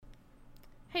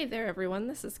Hey there everyone,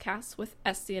 this is Cass with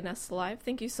SCNS Live.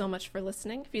 Thank you so much for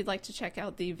listening. If you'd like to check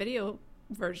out the video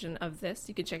version of this,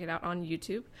 you can check it out on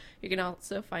YouTube. You can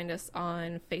also find us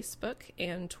on Facebook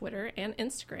and Twitter and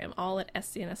Instagram, all at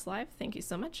SCNS Live. Thank you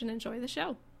so much and enjoy the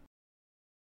show.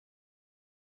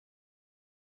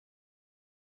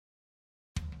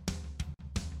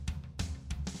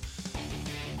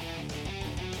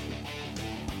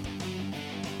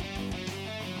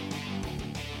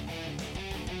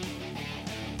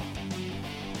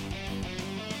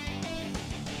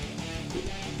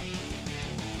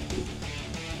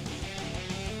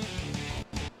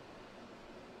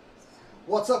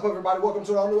 What's up, everybody? Welcome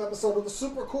to our new episode of the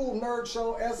Super Cool Nerd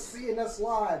Show, SCNS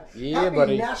Live. Yeah, Happy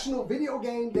buddy. National Video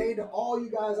Game Day to all you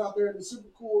guys out there in the Super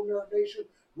Cool Nerd Nation.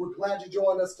 We're glad you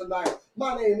joined us tonight.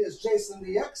 My name is Jason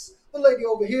the X. The lady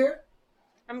over here.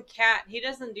 I'm Kat. He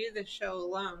doesn't do this show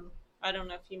alone. I don't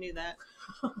know if you knew that.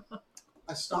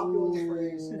 I stopped doing the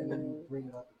phrase and then bring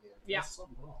it up again. Yeah. That's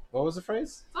something wrong. What was the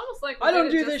phrase? It's almost like I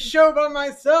don't do this show by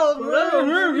myself. I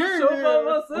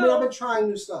mean, I've been trying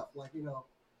new stuff, like, you know.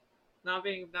 Not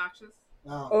being obnoxious.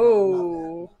 No,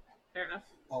 Oh. Fair enough.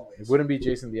 Always. It wouldn't be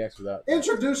Jason the X without.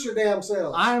 Introduce your damn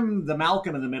selves. I'm the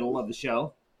Malcolm in the middle of the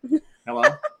show. Hello. I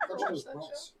thought you was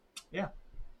Bryce.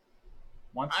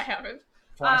 Once. I haven't.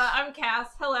 Twice. I'm Cass.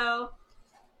 Hello.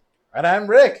 And I'm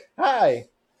Rick. Hi.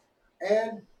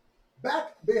 And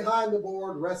back behind the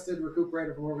board, rested,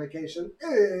 recuperated from her vacation,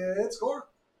 it's Cora.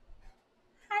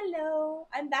 Hello,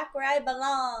 I'm back where I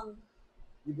belong.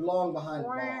 You belong behind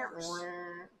bars.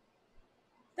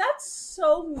 That's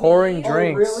so mean. Pouring Oh,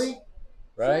 drinks. really?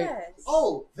 Right? Yes.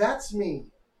 Oh, that's me.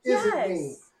 Is it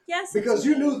me? Yes. Because it's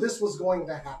you me. knew this was going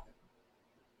to happen.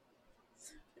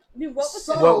 What was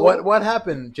So- that? What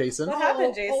happened, Jason? What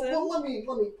happened, Jason? well, let me.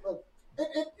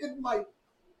 It might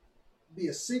be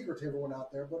a secret to everyone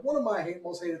out there, but one of my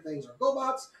most hated things are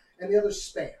GoBots, and the other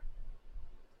spam.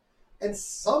 And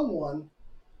someone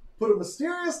put a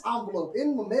mysterious envelope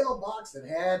in the mailbox that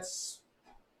had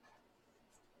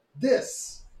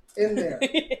this in there.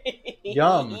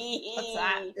 Yum. What's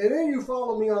that? And then you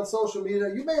follow me on social media.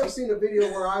 You may have seen a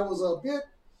video where I was a bit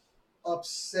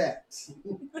upset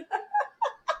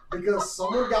because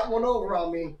someone got one over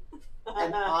on me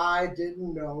and I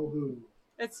didn't know who.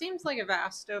 It seems like a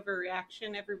vast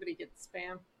overreaction. Everybody gets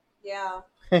spam. Yeah.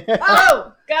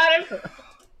 Oh, got him.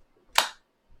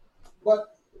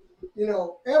 But, you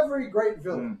know, every great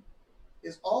villain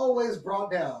is always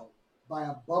brought down by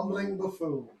a bumbling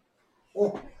buffoon.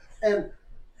 And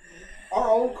our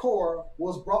own Cora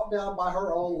was brought down by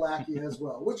her own lackey as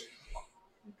well. Which,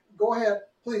 go ahead,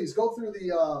 please, go through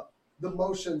the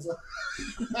motions.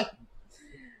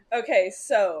 Okay,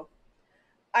 so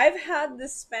I've had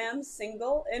this spam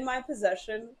single in my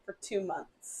possession for 2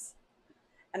 months.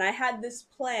 And I had this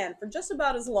plan for just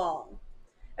about as long.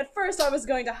 At first, I was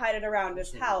going to hide it around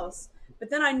his house, but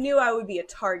then I knew I would be a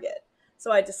target.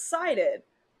 So I decided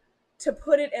to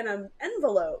put it in an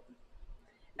envelope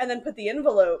and then put the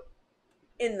envelope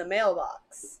in the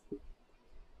mailbox.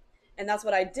 And that's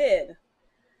what I did.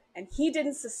 And he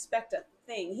didn't suspect a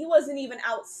thing. He wasn't even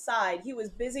outside. He was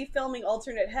busy filming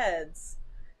alternate heads.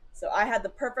 So I had the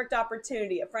perfect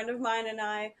opportunity. A friend of mine and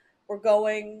I were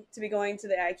going to the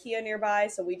IKEA nearby,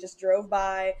 so we just drove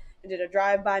by and did a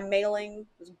drive-by mailing.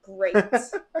 It was great.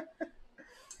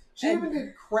 She even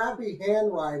did crappy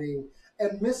handwriting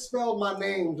and misspelled my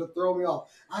name to throw me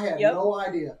off. I had Yep. no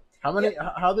idea. How many?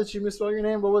 How did she misspell your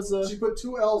name? What was the? She put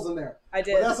 2 L's in there. I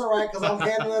did. But that's all right because I'm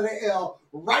handling an L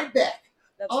right back.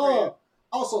 That's right.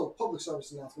 Also, public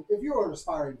service announcement. If you're an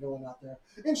aspiring villain out there,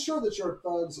 ensure that your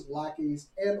thugs, lackeys,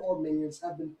 and or minions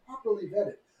have been properly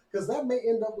vetted. Because that may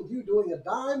end up with you doing a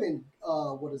dime in,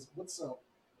 what's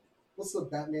the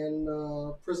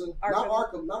Batman prison?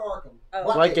 Arkham. Not Arkham. Oh.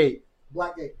 Blackgate.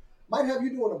 Blackgate. Might have you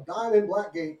doing a dime in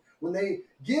Blackgate when they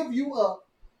give you up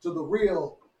to the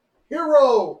real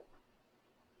hero.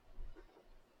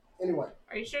 Anyway.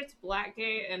 Are you sure it's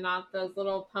Blackgate and not those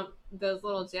little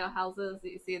jailhouses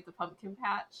that you see at the pumpkin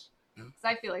patch? Because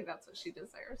I feel like that's what she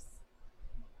deserves.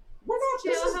 We're not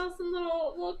this is- Jailhouse and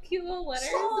little cute little letters,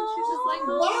 Stop. and she's just like,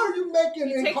 Why are you making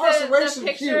you take incarceration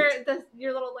the picture, cute?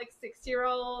 your little like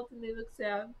 6-year-old, and they look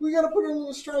sad. We gotta put her in a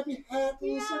little stripy hat.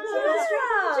 And Yeah.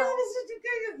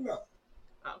 No.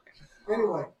 Oh, okay.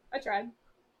 Anyway, I tried.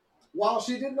 while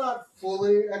she did not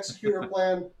fully execute her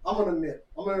plan, I'm gonna admit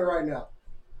right now,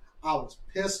 I was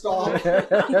pissed off.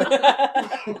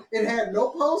 It had no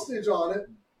postage on it,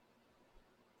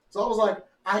 so I was like,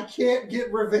 I can't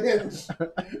get revenge,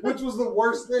 which was the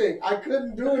worst thing. I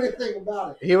couldn't do anything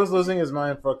about it. He was losing his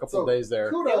mind for a couple So, days there.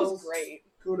 Kudos. It was great.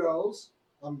 Kudos.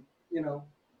 You know,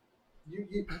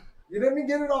 You didn't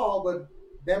get it all, but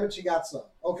damn it, you got some.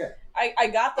 Okay. I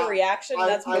got the reaction.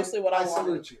 That's mostly what I wanted.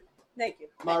 salute you. Thank you.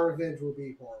 My revenge will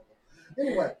be horrible.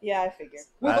 Anyway, Yeah, I figured.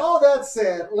 with all that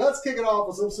said, let's kick it off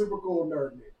with some super cool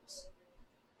nerd news.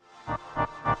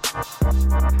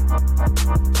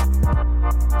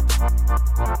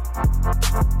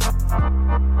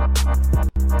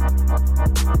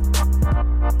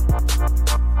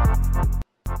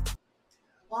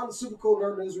 On the super cool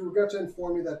nerd news, we regret to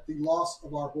inform you that the loss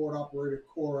of our board operator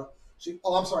Cora.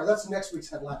 I'm sorry, that's next week's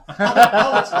headline. I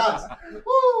apologize.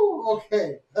 Woo,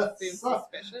 okay. Seems So,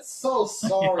 suspicious. so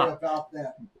sorry about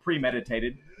that.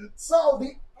 Premeditated. So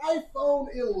the iPhone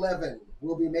 11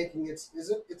 will be making it's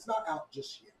not out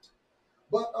just yet,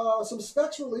 but some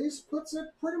specs release puts it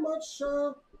pretty much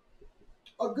a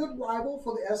good rival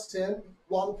for the S10.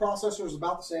 While the processor is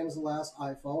about the same as the last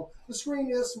iPhone, the screen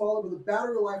is smaller, but the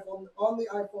battery life on the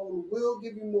iPhone will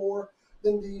give you more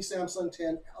than the Samsung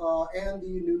 10 and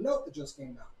the new Note that just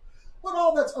came out. But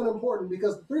all that's unimportant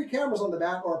because the 3 cameras on the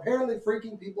back are apparently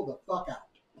freaking people the fuck out.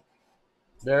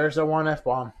 There's a one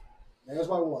F-bomb. There's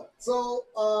my one. So,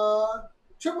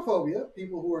 trypophobia,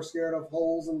 people who are scared of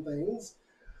holes and things,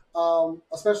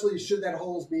 especially should that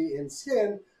holes be in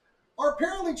skin, are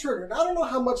apparently triggered. I don't know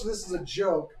how much this is a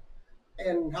joke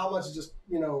and how much just,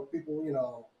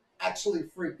 people, actually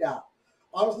freaked out.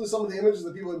 Honestly, some of the images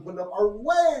that people have put up are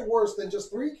way worse than just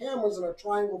 3 cameras in a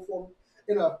triangle form,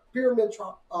 in a pyramid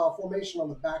formation on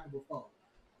the back of the phone.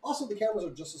 Also, the cameras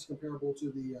are just as comparable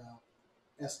to the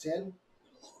S10. A little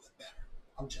bit better.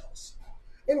 I'm jealous.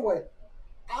 Anyway,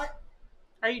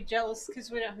 Are you jealous because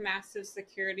we don't have massive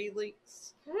security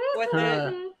leaks with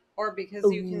it? Or because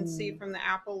you can see from the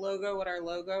Apple logo what our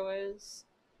logo is?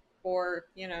 Or,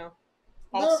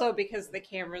 also because the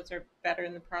cameras are better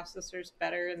and the processor's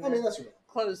better and the that's real.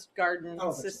 closed garden I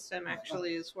don't think system so.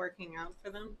 actually is working out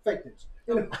for them. Fake news.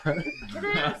 Can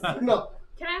I ask, No.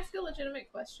 can I ask a legitimate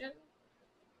question?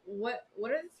 What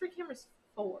are the 3 cameras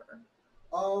for?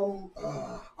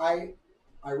 I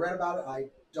read about it. I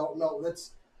don't know.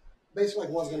 That's basically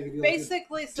like one's going to give you.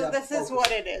 Basically, so depth this is focus.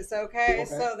 what it is, okay? Okay.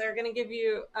 So they're going to give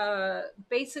you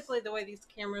basically the way these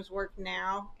cameras work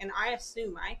now, and I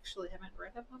assume, I actually haven't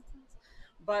read about this,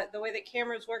 but the way that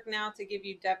cameras work now to give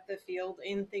you depth of field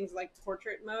in things like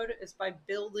portrait mode is by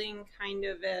building kind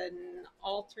of an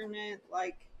alternate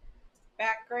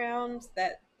background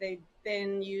that they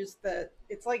then use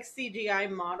it's like CGI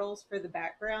models for the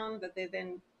background that they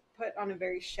then put on a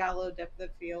very shallow depth of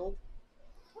field.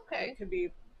 Okay. It could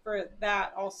be for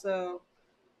that also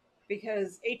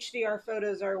because HDR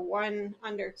photos are one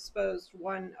underexposed,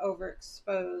 one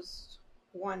overexposed,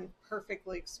 one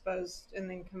perfectly exposed, and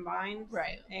then combined.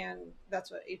 Right. And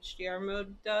that's what HDR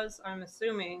mode does. I'm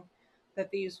assuming that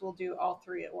these will do all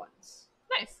 3 at once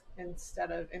Nice.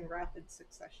 instead of in rapid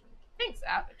succession. Thanks,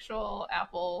 actual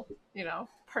Apple,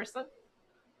 person.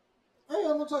 Hey,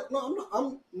 it looks like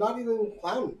I'm not even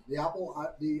clowning. The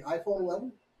iPhone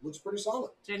 11 looks pretty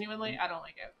solid. Genuinely, I don't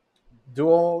like it.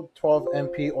 Dual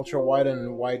 12MP ultra wide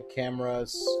and wide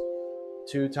cameras,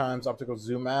 2 times optical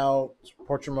zoom out,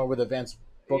 portrait mode with advanced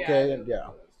bokeh,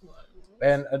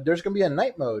 and there's gonna be a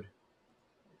night mode.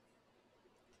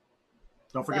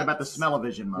 Don't forget about the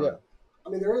smell-o-vision mode. Yeah. I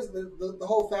mean, there is the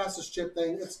whole fastest chip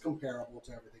thing. It's comparable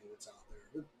to everything that's out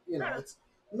there. It's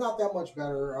not that much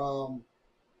better.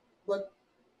 But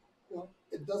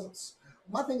it doesn't.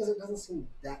 My thing is, it doesn't seem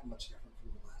that much different from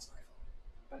the last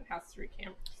iPhone. But it has 3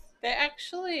 cameras.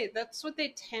 That's what they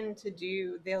tend to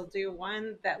do. They'll do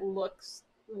one that looks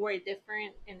way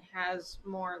different and has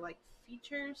more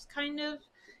features, kind of,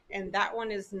 and that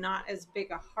one is not as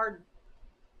big a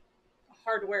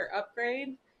hardware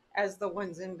upgrade as the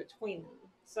ones in between them.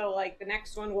 So the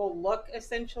next one will look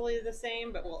essentially the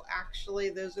same, but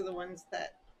those are the ones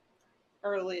that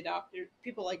early adopters,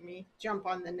 people like me, jump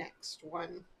on the next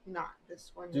one, not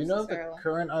this one. Do you know if the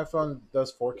current iPhone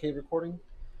does 4K recording?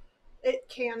 It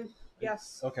can,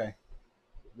 yes. Okay.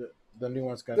 The new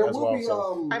one's gonna There as will well. be.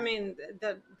 So. I mean,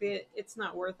 it's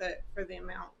not worth it for the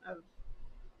amount of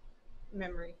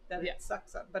memory that it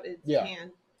sucks up, but it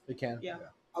can. It can. Yeah.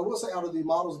 I will say, out of the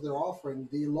models they're offering,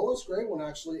 the lowest grade one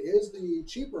actually is the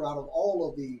cheaper out of all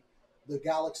of the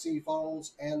Galaxy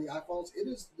phones and the iPhones. It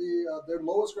is their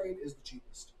lowest grade is the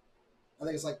cheapest. I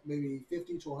think it's maybe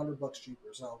 $50 to $100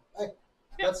 cheaper. So hey,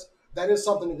 that is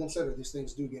something to consider. These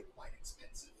things do get quite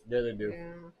expensive. Yeah, they do.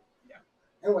 Yeah.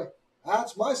 Anyway,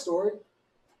 that's my story.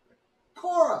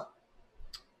 Cora.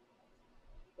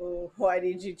 Oh, why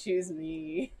did you choose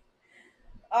me?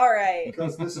 All right.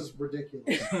 Because this is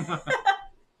ridiculous.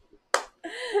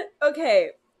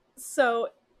 Okay, so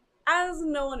as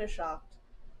no one is shocked,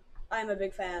 I'm a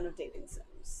big fan of dating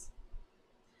sims.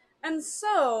 And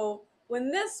so,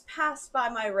 when this passed by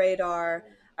my radar,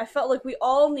 I felt like we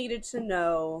all needed to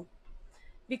know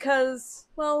because,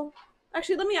 well,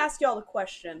 actually, let me ask y'all a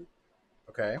question.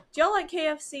 Okay. Do y'all like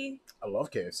KFC? I love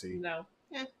KFC. No.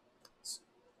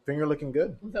 Finger looking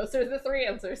good. Those are the three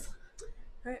answers.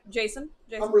 All right. Jason?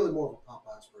 I'm really more of a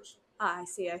Popeyes person. Ah, I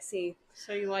see, I see.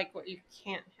 So you like what you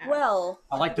can't have. Well,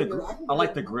 I like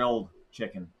the grilled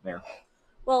chicken there.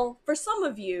 well, for some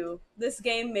of you, this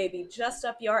game may be just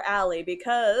up your alley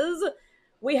because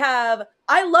we have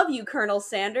I Love You, Colonel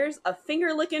Sanders, a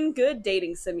finger-licking good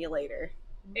dating simulator.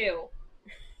 Ew.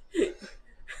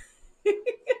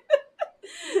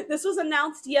 This was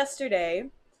announced yesterday.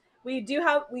 We do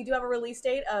have a release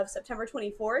date of September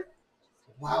 24th.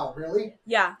 Wow, really?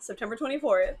 Yeah, September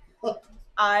 24th.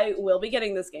 I will be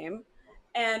getting this game.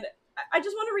 And I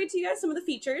just want to read to you guys some of the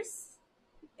features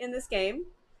in this game.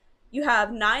 You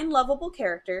have 9 lovable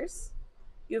characters.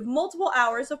 You have multiple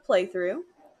hours of playthrough.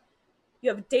 You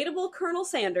have dateable Colonel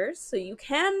Sanders, so you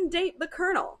can date the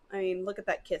Colonel. I mean, look at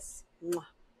that kiss. Mwah.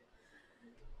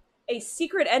 A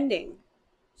secret ending.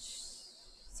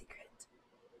 Secret.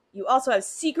 You also have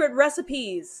secret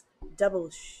recipes.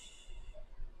 Double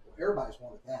Everybody's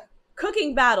wanted that.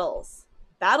 cooking battles.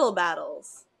 Battle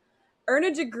battles. Earn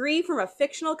a degree from a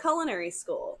fictional culinary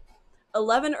school.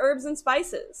 11 herbs and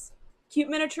spices. Cute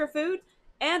miniature food.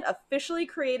 And officially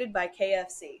created by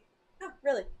KFC. Oh,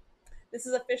 really? This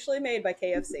is officially made by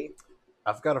KFC.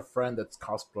 I've got a friend that's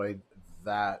cosplayed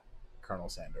that Colonel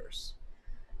Sanders.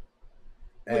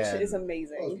 Which And is What's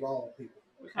amazing. wrong with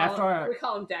people? We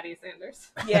call him Daddy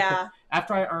Sanders. Yeah.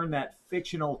 After I earn that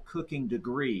fictional cooking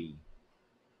degree,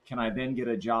 can I then get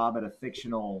a job at a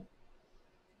fictional,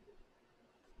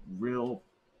 real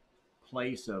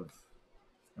place of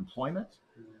employment?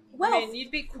 Well, I mean,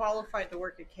 you'd be qualified to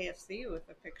work at KFC with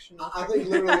a fictional. I think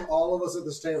literally all of us at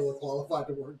this table are qualified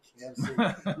to work at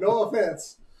KFC. No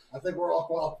offense. I think we're all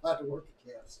qualified to work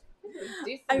at KFC. A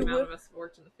decent I amount would- of us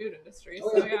worked in the food industry,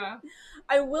 Oh, so yeah. yeah.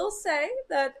 I will say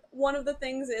that one of the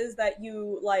things is that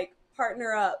you like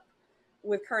partner up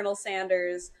with Colonel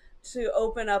Sanders to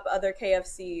open up other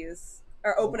KFCs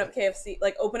or open up KFC,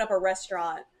 like open up a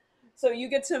restaurant. So you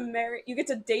get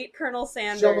to date Colonel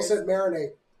Sanders. She almost said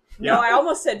marinate. No, Yeah. I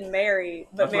almost said marry,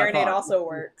 but That's what I marinade thought. also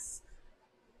works.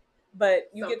 But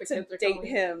you That's get what to the kids are date calling it.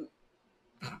 him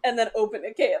and then open a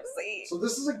KFC. So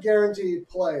this is a guaranteed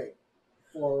play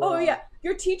for. Oh yeah,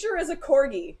 your teacher is a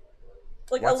corgi,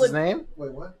 like what's his name?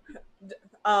 Wait, what?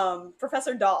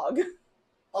 Professor Dog.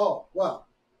 Oh, well.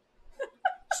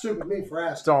 Stupid me for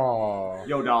asking. Aw.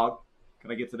 Yo, dog,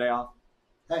 can I get today off?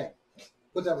 Hey,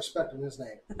 put that respect on his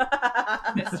name.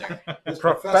 Mister. His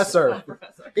Professor. Oh,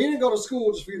 Professor. He didn't go to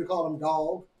school just for you to call him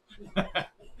dog. I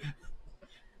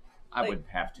Like- wouldn't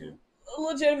have to.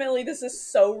 Legitimately, this is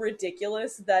so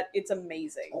ridiculous that it's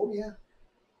amazing. Oh,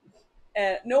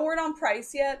 yeah. No word on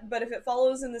price yet, but if it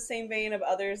follows in the same vein of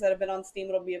others that have been on Steam,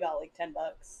 it'll be about like $10.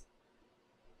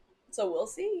 So we'll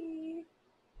see.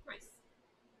 Nice.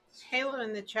 Halo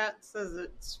in the chat says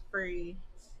it's free.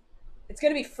 It's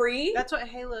gonna be free. That's what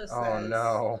Halo says. Oh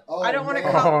no. Oh, I don't want to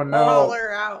man. Oh, no. call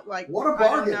her out. Like, What a I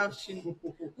don't bargain. know if she.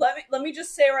 Let me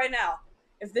just say right now,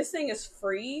 if this thing is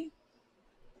free,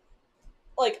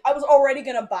 like I was already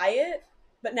gonna buy it,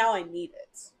 but now I need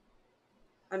it.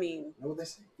 I mean, You know what they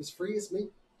say? If it's free, it's me.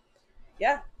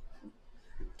 yeah.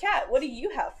 Kat, what do you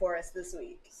have for us this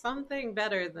week? Something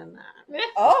better than that.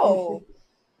 Oh,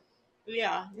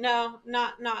 Yeah, no,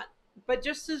 not, but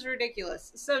just as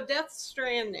ridiculous. So, Death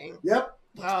Stranding. Yep.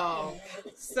 Oh.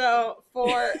 So,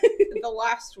 for the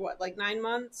last, 9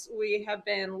 months, we have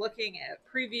been looking at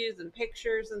previews and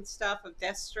pictures and stuff of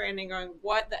Death Stranding, going,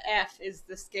 what the F is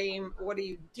this game? What do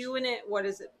you do in it? What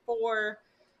is it for?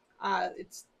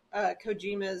 It's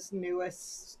Kojima's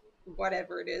newest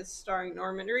whatever it is, starring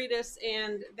Norman Reedus,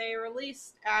 and they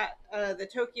released at the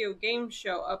Tokyo Game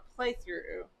Show a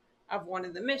playthrough of one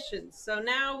of the missions. So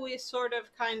now we sort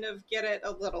of kind of get it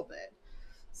a little bit.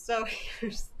 So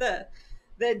here's the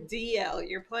DL.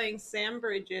 You're playing Sam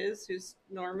Bridges, who's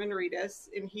Norman Reedus,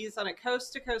 and he's on a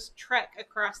coast-to-coast trek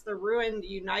across the ruined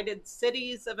United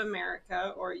Cities of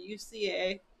America, or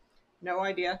UCA, no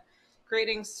idea,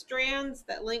 creating strands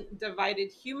that link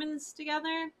divided humans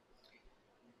together.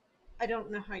 I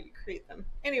don't know how you create them.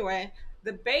 Anyway,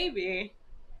 the baby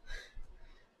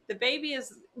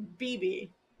is BB,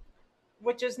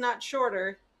 which is not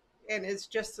shorter and is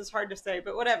just as hard to say,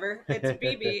 but whatever. It's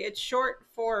BB. It's short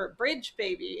for bridge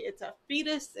baby. It's a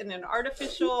fetus in an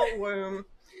artificial womb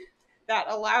that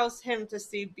allows him to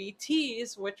see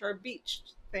BTs, which are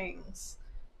beached things.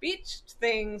 Beach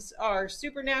things are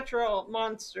supernatural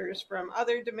monsters from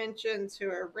other dimensions who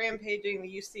are rampaging the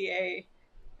UCA,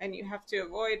 and you have to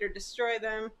avoid or destroy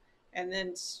them, and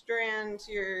then strand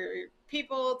your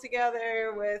people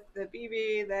together with the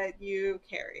BB that you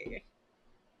carry.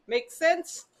 Makes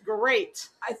sense? Great.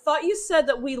 I thought you said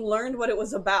that we learned what it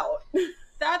was about.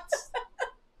 That's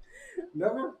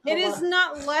Never. it is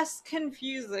not less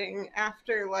confusing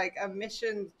after like a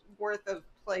mission worth of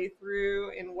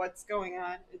playthrough and what's going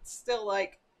on. It's still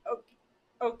like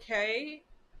okay.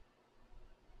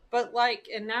 But like,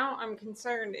 and now I'm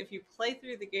concerned if you play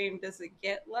through the game, does it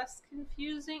get less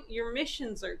confusing? Your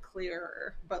missions are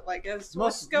clearer, but like as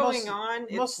what's going on,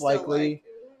 it's most still likely. like,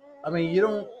 I mean,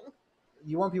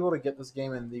 you want people to get this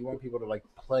game, and you want people to like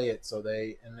play it, so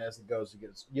and as it goes,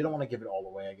 you don't want to give it all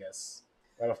away, I guess,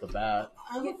 right off the bat.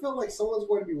 I don't feel like someone's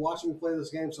going to be watching me play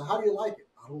this game. So how do you like it?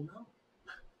 I don't know.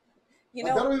 You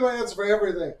Like, know, that'll be my answer for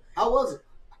everything. How was it?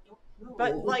 I don't know.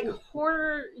 but like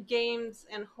horror games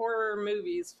and horror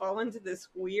movies fall into this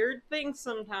weird thing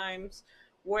sometimes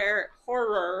where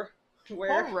where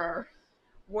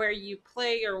you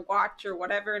play or watch or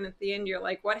whatever, and at the end you're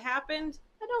like, what happened?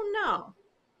 I don't know.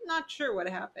 Not sure what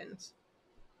happened.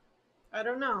 I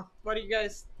don't know. What do you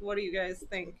guys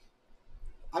think?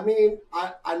 I mean,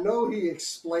 I know he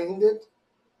explained it.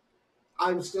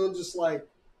 I'm still just like,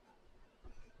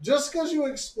 just because you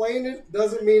explained it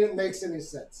doesn't mean it makes any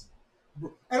sense.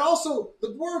 And also,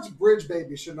 the words "bridge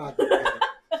baby" should not be there.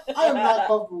 I am not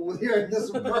comfortable with hearing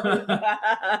this word.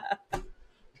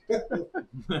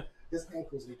 His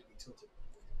ankles need to be tilted.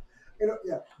 You know,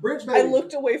 yeah, bridge baby. I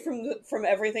looked away from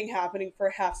everything happening for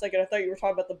a half second. I thought you were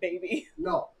talking about the baby.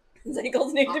 No, His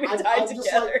ankles need to be I'm tied just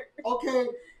together. like, okay,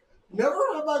 never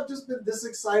have I just been this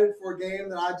excited for a game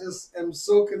that I just am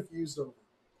so confused over.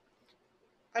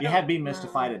 You had been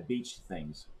mystified at beach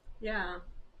things. Yeah.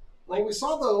 Well, we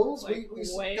saw those. Like, we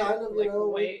wait, kind of, like, you know,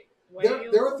 wait.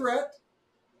 they're a threat,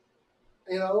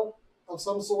 you know, of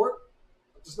some sort.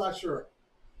 I'm just not sure.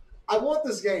 I want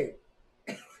this game.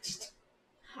 Just,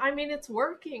 I mean, it's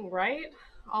working, right?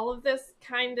 All of this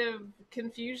kind of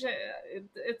confusion,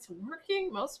 it's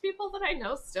working. Most people that I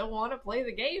know still want to play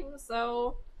the game,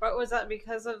 so... But was that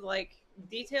because of like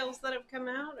details that have come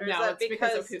out, or No, is that it's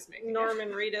because of who's making it. Norman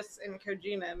Reedus and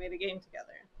Kojima made a game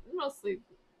together? Mostly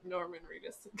Norman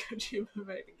Reedus and Kojima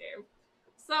made a game.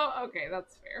 So, okay,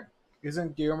 that's fair.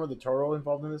 Isn't Guillermo del Toro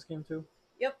involved in this game too?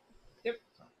 Yep. Yep.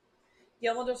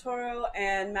 Guillermo del Toro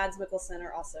and Mads Mikkelsen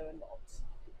are also involved.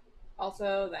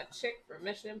 Also, that chick from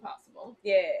Mission Impossible.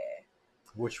 Yeah.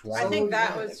 Which one? I think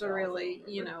that yeah. was really,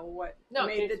 you know, what No,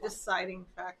 made the James Bond. deciding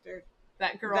factor.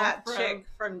 That girl That from chick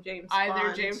from James either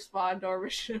Bond. James Bond or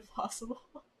Mission Impossible.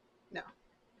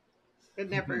 It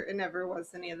never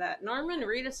was any of that. Norman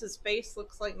Reedus's face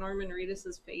looks like Norman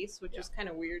Reedus's face, which is kind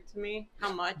of weird to me.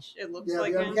 How much it looks yeah,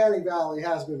 like the him. uncanny valley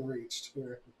has been reached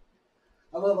here.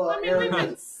 I love I mean, Aaron. we've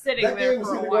been sitting That there game's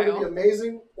for a either going to be while.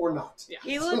 amazing or not. Yeah.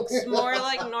 He looks more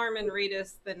like Norman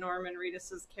Reedus than Norman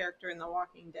Reedus's character in The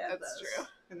Walking Dead That's does. true.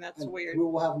 And that's And weird. we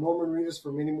will have Norman Reedus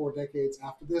for many more decades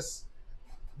after this,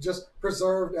 just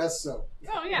preserved as so.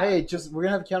 Oh, yeah. Hey, we're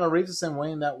gonna have Keanu Reeves the same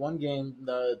way in that one game,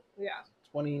 the Yeah.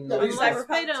 20. Yeah, Unless Cyberpunk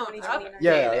they don't 2029. update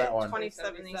Yeah, it, that one.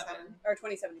 2077. Or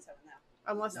 2077 now.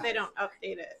 Unless they don't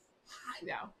update it.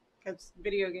 Yeah. Because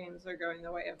video games are going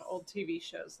the way of old TV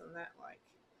shows and that, like,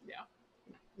 Yeah.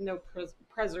 no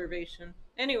preservation.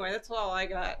 Anyway, that's all I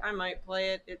got. I might play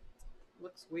it. It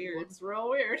looks It weird. looks real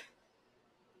weird.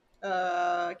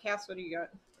 Cass, what do you got?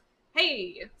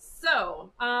 Hey,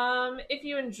 so if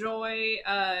you enjoy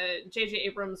J.J.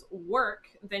 Abrams' work,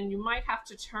 then you might have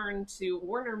to turn to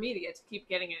Warner Media to keep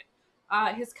getting it.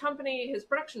 His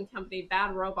production company,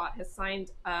 Bad Robot, has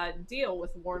signed a deal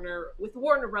with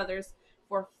Warner Brothers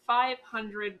for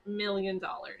 $500 million.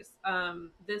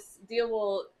 This deal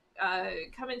will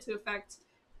come into effect,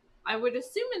 I would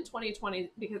assume, in 2020,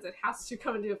 because it has to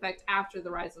come into effect after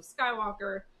The Rise of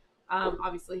Skywalker.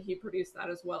 Obviously, he produced that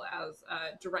as well as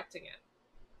directing it.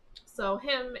 So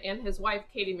him and his wife,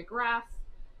 Katie McGrath,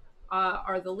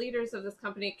 are the leaders of this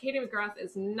company. Katie McGrath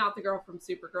is not the girl from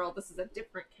Supergirl. This is a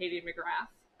different Katie McGrath.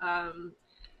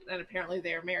 And apparently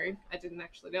they are married. I didn't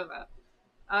actually know that.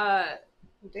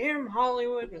 Damn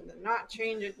Hollywood and the not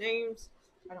changing names.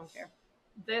 I don't care.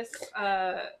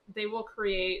 They will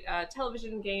create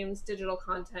television, games, digital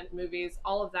content, movies,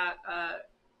 all of that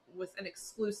with an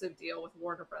exclusive deal with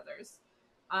Warner Brothers.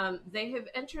 They have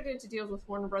entered into deals with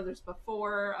Warner Brothers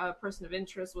before. Person of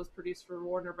Interest was produced for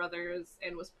Warner Brothers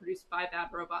and was produced by Bad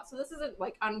Robot. So this isn't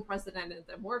like unprecedented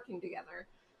them working together,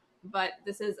 but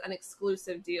this is an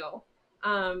exclusive deal.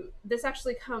 This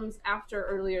actually comes after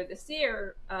earlier this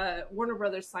year, Warner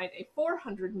Brothers signed a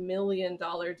 $400 million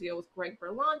deal with Greg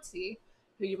Berlanti,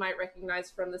 who you might recognize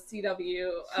from the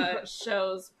CW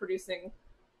shows, producing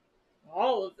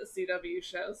all of the CW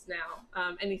shows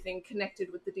now, anything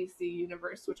connected with the DC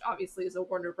universe, which obviously is a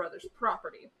Warner Brothers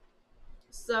property.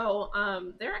 So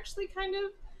they're actually kind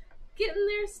of getting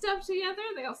their stuff together.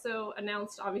 They also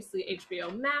announced, obviously,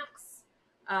 HBO Max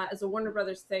as a Warner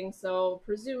Brothers thing, so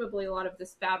presumably a lot of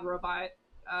this Bad Robot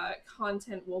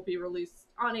content will be released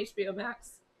on HBO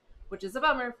Max, which is a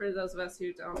bummer for those of us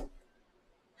who don't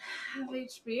have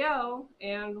HBO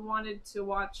and wanted to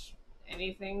watch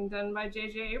anything done by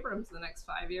J.J. Abrams the next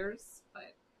 5 years.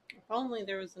 But If only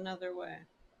there was another way.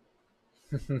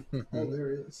 Oh,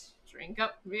 there is. drink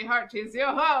up, me heart cheese,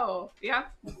 yo ho! Yeah?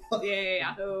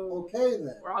 Yeah. Oh, Okay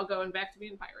then. We're all going back to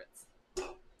being pirates.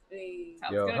 hey,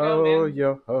 That's how Yo it's gonna ho, go, man.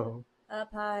 yo ho. a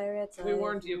pirate's We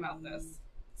warned you about this.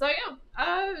 So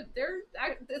yeah,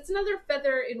 it's another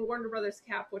feather in Warner Brothers'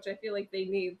 cap, which I feel like they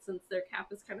need since their cap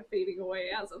is kind of fading away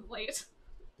as of late.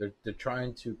 They're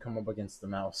trying to come up against the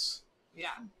mouse. Yeah,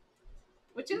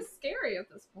 which is scary at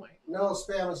this point. No,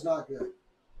 spam is not good.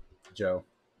 Joe.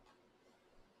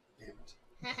 Damn it.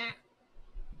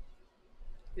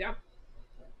 Yeah,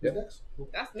 Yep. Next.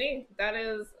 that's me.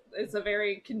 It's a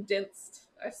very condensed,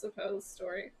 I suppose,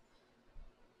 story.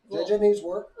 JJ needs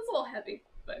work. It's a little heavy,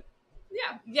 but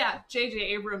yeah. J.J.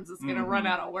 Abrams is gonna run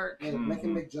out of work. Yeah, make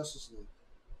him make Justice League.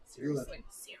 Seriously.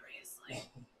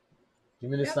 Give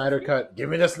me the Yep. Snyder cut. Give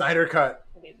me the Snyder cut.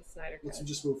 I need the Snyder Let's cut.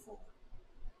 just move forward.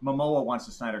 Momoa wants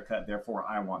the Snyder cut, therefore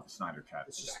I want the Snyder cut.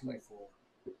 Let's just Exactly. move forward.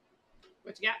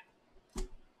 What you got?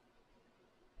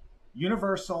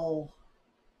 Universal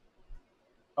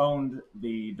owned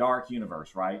the Dark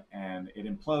Universe, right? And it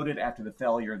imploded after the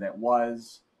failure that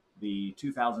was the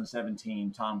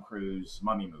 2017 Tom Cruise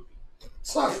Mummy movie,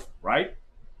 Son. right?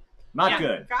 Not Yeah.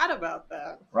 good, Forgot about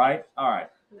that. right? All right.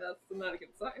 That's not a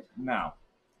good sign. No.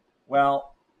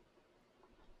 Well,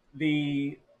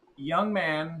 the young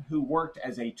man who worked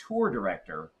as a tour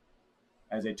director,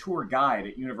 as a tour guide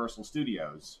at Universal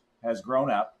Studios, has grown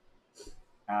up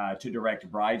to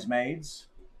direct Bridesmaids,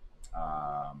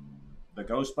 the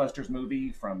Ghostbusters movie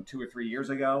from 2 or 3 years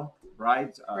ago,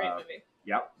 Brides. Great movie.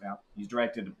 Yep. He's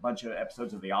directed a bunch of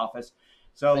episodes of The Office.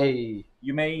 So Hey.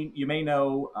 you may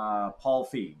know Paul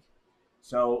Feig.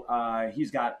 So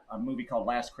he's got a movie called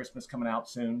Last Christmas coming out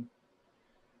soon.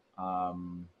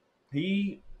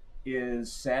 He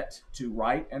is set to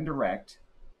write and direct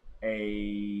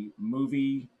a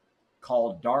movie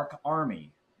called Dark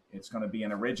Army. It's going to be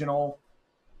an original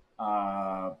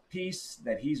piece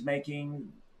that he's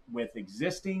making with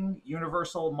existing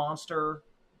Universal Monster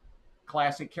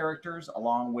classic characters,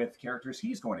 along with characters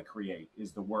he's going to create,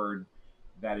 is the word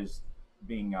that is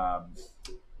being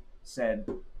said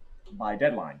by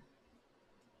Deadline.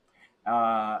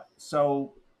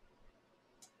 So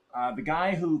the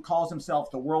guy who calls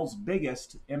himself the world's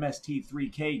biggest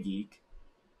MST3K geek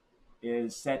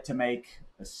is set to make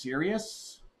a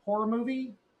serious horror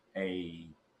movie, a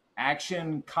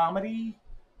action comedy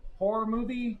horror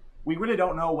movie. We really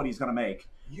don't know what he's going to make.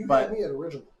 You But- had me at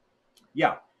original.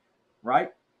 Yeah,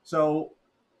 right? So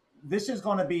this is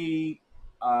going to be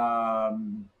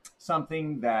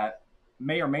something that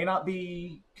may or may not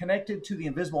be connected to The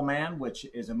Invisible Man, which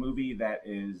is a movie that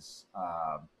is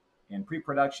in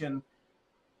pre-production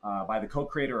by the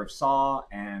co-creator of Saw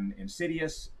and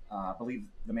Insidious. I believe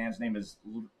the man's name is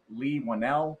Lee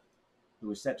Whannell,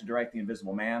 who is set to direct The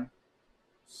Invisible Man.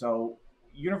 So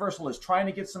Universal is trying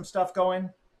to get some stuff going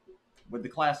with the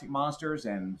classic monsters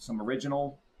and some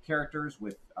original characters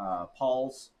with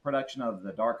Paul's production of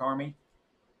the Dark Army.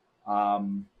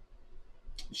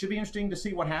 It should be interesting to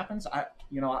see what happens. I'm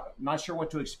not sure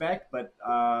what to expect, but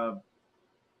Paul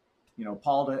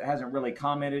hasn't really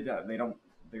commented.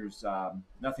 There's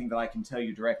nothing that I can tell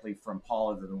you directly from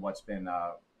Paul other than what's been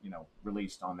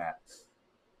released on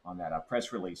that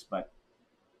press release. But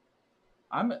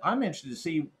I'm interested to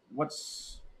see what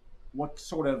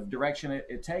sort of direction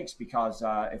it takes, because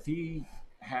he's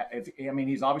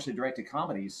obviously directed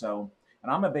comedies, so,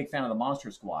 and I'm a big fan of the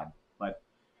Monster Squad, but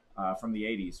from the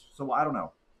 80s. So I don't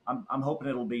know. I'm hoping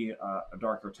it'll be a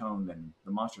darker tone than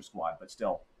the Monster Squad, but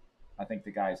still, I think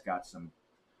the guy's got some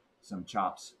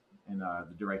chops in the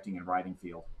directing and writing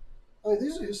field. I mean,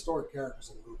 these are historic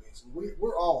characters in movies, and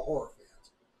we're all horror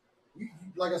fans.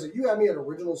 Like I said, you had me at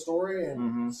original story,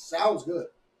 and it sounds good.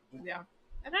 Yeah.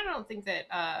 And I don't think that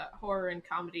horror and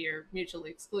comedy are mutually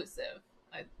exclusive.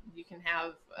 You can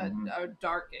have a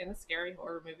dark and a scary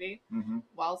horror movie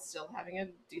while still having a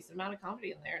decent amount of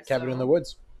comedy in there. Cabin in the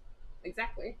Woods.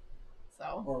 Exactly.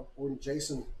 though. Or when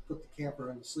Jason put the camper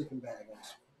in the sleeping bag.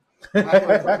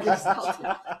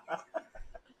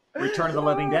 Return of the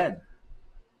Living Dead.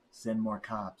 Send more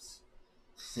cops.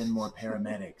 Send more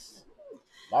paramedics.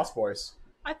 Lost Boys.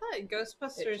 I thought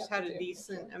Ghostbusters Chapter had a 2.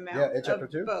 decent amount Yeah, it Chapter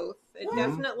of 2. both. It Mhm.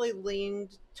 definitely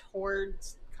leaned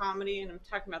towards comedy, and I'm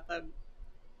talking about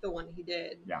the one he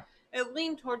did. Yeah. It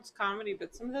leaned towards comedy,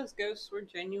 but some of those ghosts were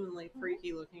genuinely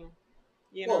freaky looking.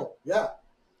 You know, Whoa, yeah.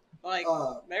 like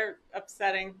Uh, they're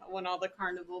upsetting when all the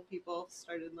carnival people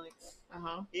started like,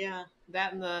 yeah,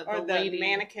 That and the or the lady.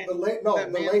 mannequin. the lady,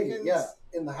 mannequins. yeah,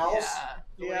 in the house. Yeah.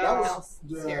 The Yeah. lady That was house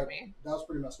scared me. That was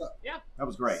pretty messed up. That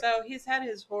was great. So he's had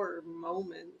his horror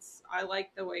moments. I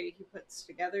like the way he puts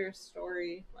together a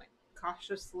story, like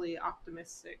cautiously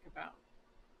optimistic about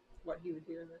what he would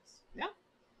do in this.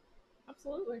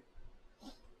 Absolutely.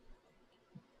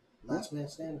 Last man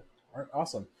standing. All right,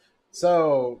 awesome.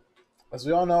 So, as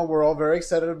we all know, we're all very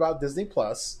excited about Disney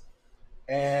Plus,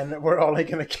 and we're only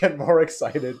gonna get more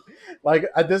excited. Like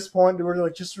at this point, we're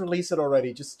like, just release it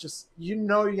already. Just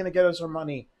you're gonna get us our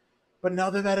money, but now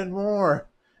they've added more,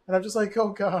 and I'm just like, oh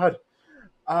god.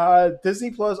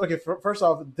 Disney Plus. Okay, first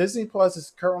off, Disney Plus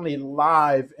is currently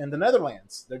live in the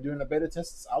Netherlands. They're doing the beta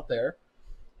tests out there.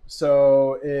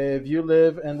 So if you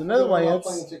live in the Netherlands,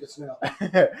 plane tickets now.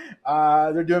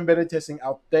 they're doing beta testing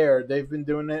out there. They've been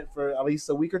doing it for at least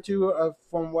a week or two,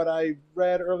 from what I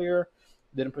read earlier.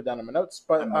 Didn't put down in my notes,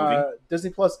 but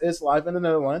Disney Plus is live in the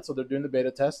Netherlands, so they're doing the beta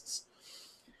tests.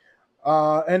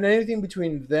 And anything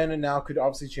between then and now could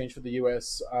obviously change for the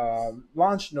US.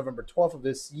 Launched November 12th of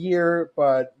this year,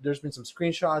 but there's been some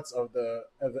screenshots of the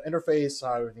interface,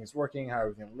 how everything's working, how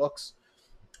everything looks.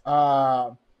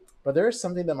 But there is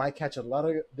something that might catch a lot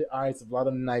of the eyes of a lot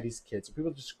of 90s kids.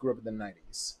 People just grew up in the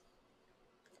 90s.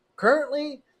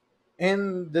 Currently,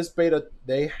 in this beta,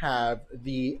 they have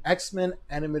the X-Men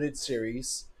animated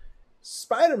series,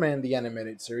 Spider-Man the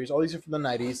animated series, all these are from the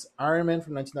 90s, Iron Man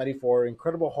from 1994,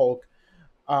 Incredible Hulk,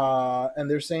 and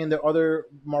they're saying there are other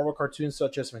Marvel cartoons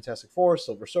such as Fantastic Four,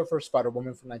 Silver Surfer,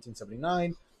 Spider-Woman from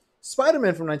 1979,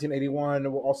 Spider-Man from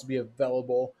 1981 will also be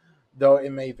available, though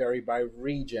it may vary by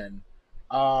region.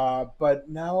 But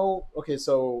now, okay,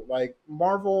 so like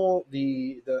Marvel,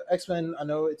 the X-Men, I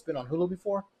know it's been on Hulu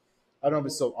before. I don't know if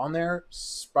it's still on there.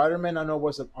 Spider-Man, I know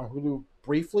was on Hulu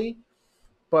briefly,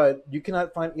 but you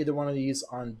cannot find either one of these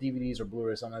on DVDs or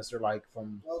Blu-rays unless they're like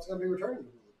from. Well, it's going to be returning.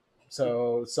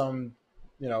 So some,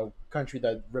 country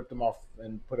that ripped them off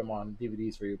and put them on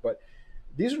DVDs for you. But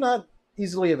these are not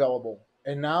easily available.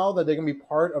 And now that they're going to be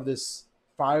part of this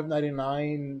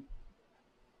 $5.99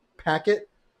 packet,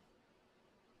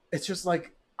 it's just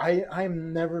like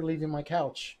I'm never leaving my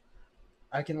couch.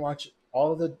 I can watch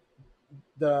all of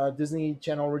the Disney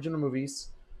Channel original movies.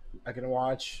 I can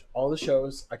watch all the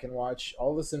shows. I can watch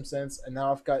all the Simpsons, and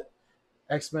now I've got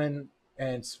X-Men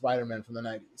and Spider-Man from the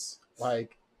 90s.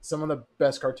 Like some of the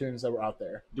best cartoons that were out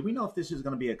there. Do we know if this is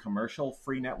going to be a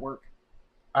commercial-free network?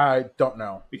 I don't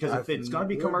know. Because if it's going to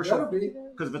be commercial,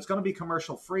 because if it's going to be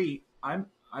commercial-free, I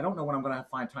don't know when I'm going to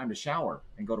find time to shower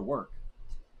and go to work.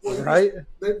 Well, right?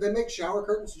 They make shower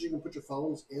curtains so you can put your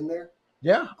phones in there.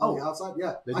 Yeah. On the outside?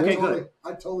 Yeah. They I do.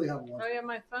 totally have one. Oh yeah,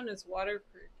 my phone is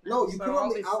waterproof. No, you so put it I'll on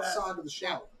the be set. outside of the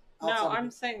shower. No, Outside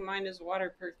I'm saying mine is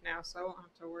waterproof now, so I won't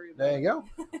have to worry about There you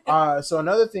go. So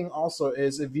another thing also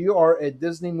is if you are a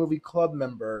Disney Movie Club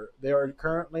member, they are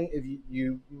currently, if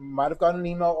you might have gotten an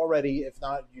email already. If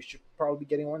not, you should probably be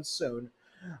getting one soon.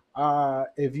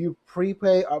 If you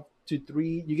prepay up to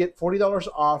you get $40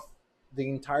 off the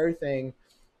entire thing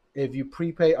if you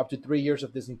prepay up to 3 years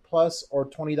of Disney Plus, or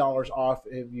 $20 off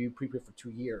if you prepay for 2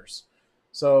 years.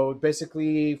 So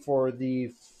basically, for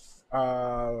the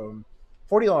 $40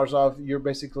 off, you're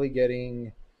basically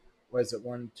getting,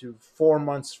 4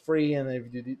 months free, and then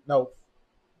if you do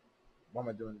what am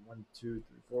I doing? 1, 2,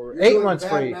 3, 4, 8 months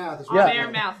free. Math, On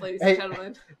air math, ladies and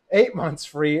gentlemen. 8 months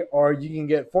free, or you can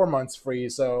get 4 months free.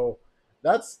 So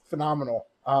that's phenomenal.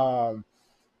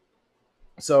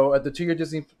 So at the 2-year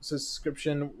Disney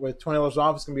subscription with $20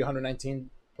 off, it's going to be $119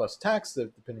 plus tax,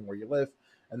 depending where you live.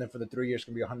 And then for the 3 years, it's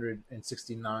going to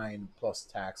be $169 plus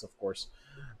tax, of course.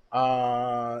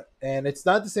 And it's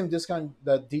not the same discount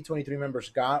that D23 members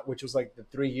got, which was like the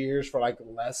 3 years for like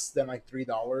less than like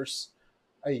 $3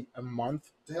 a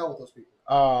month. To hell with those people.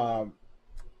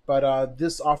 But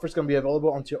this offer is going to be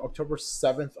available until October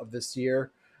 7th of this year.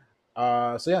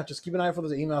 So yeah, just keep an eye out for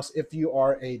those emails if you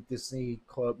are a Disney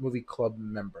Movie Club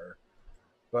member.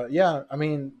 But yeah, I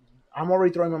mean, I'm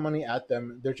already throwing my money at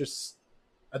them. They're just,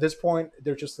 at this point,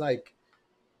 they're just like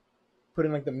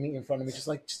putting like the meat in front of me, just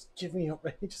give me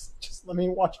just let me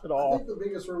watch it I all. think the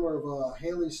biggest rumor of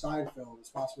Haley Steinfeld is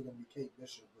possibly going to be Kate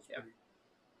Bishop. Was pretty,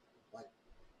 like,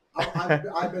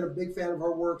 I've been a big fan of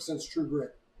her work since True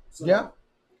Grit. So, Yeah.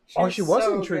 She was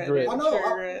so in True good Grit. in I know.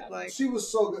 True Grit, like, She was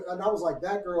so good, and I was like,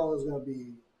 that girl is going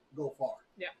to go far.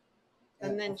 Yeah.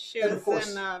 and then she and was of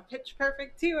course, in Pitch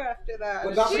Perfect 2 after that.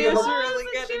 But not She because was of- really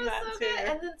good She in was that so too. good.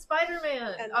 And then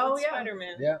Spider-Man. And Oh, yeah.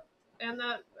 Spider-Man. Yeah. And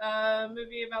that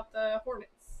movie about the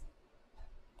Hornets.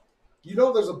 You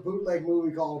know, there's a bootleg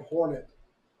movie called Hornet,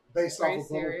 based Are off you of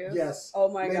serious? Yes. Oh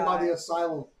my made god. by the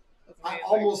Asylum. That's I amazing.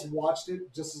 almost watched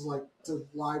it just as like to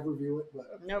live review it,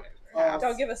 but Nope.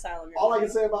 Don't give Asylum your all I money.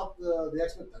 can say about the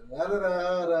X-Men.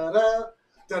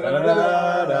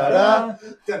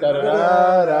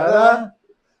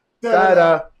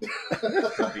 Da-da.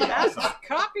 Could be That's awesome.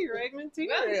 copyright That's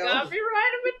material.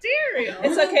 copyrighted material.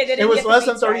 It's okay. They didn't It was get the less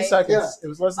than beats 30 right. seconds. It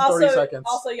was less than 30 seconds.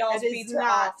 Also, y'all's It is beats are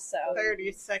not off, so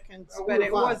 30 seconds, Oh, but we're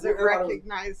it fine. wasn't We're fine.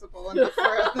 recognizable enough for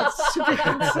us to be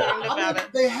concerned about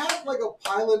it. They had like a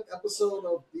pilot episode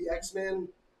of the X-Men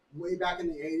way back in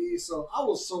the 80s, so I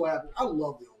was so happy. I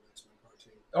love the old X-Men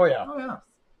cartoon. Oh yeah. Oh yeah.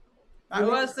 That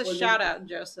was the When you- shout out,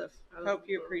 Joseph. Hope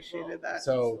you appreciated that.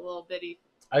 So- Just a little bitty.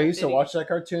 I used to Bitty watch that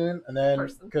cartoon, and then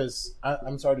person. because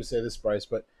I'm sorry to say this, Bryce,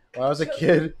 but when I was a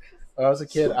kid,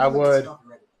 Still I like would stuff,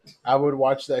 right? I would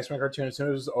watch the X-Men cartoon as soon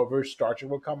as it was over. Star Trek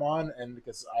would come on, and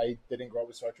because I didn't grow up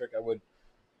with Star Trek, I would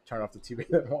turn off the TV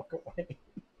and walk away.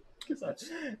 Because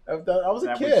I was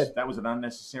a kid. That was an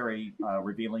unnecessary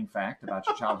revealing fact about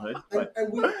your childhood. But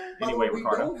And we, by the anyway, way, we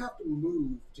Ricardo. don't have to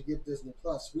move to get Disney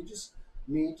Plus. We just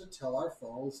need to tell our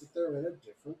phones that they're in a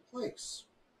different place.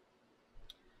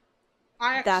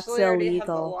 I That's actually already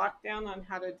illegal. have the lockdown on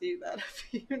how to do that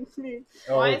if you need.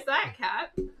 Why Oh, is that,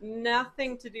 Kat?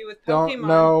 Nothing to do with don't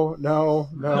Pokemon. no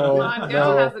Pokemon Go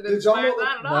no. hasn't Did y'all inspired know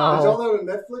that at No. all. Did y'all know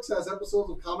that Netflix has episodes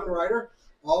of Kamen Rider?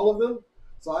 All of them.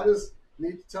 So I just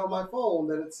need to tell my phone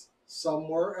that it's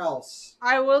somewhere else.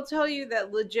 I will tell you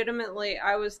that legitimately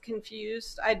I was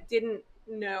confused. I didn't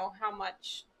know how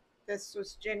much this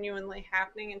was genuinely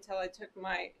happening until I took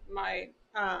my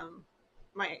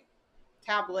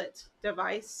tablet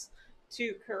device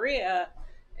to Korea,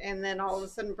 and then all of a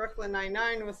sudden Brooklyn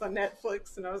Nine-Nine was on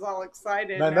Netflix, and I was all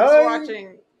excited. And I was Nine-Nine!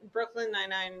 watching Brooklyn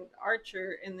Nine-Nine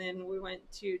Archer, and then we went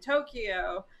to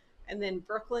Tokyo, and then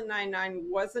Brooklyn Nine-Nine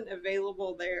wasn't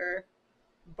available there,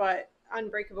 but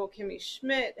Unbreakable Kimmy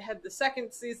Schmidt had the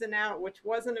second season out, which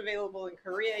wasn't available in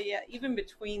Korea yet, even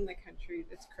between the countries.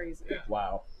 It's crazy.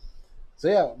 Wow. So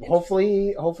yeah,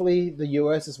 hopefully the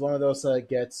U.S. is one of those that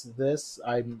gets this.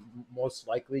 I'm most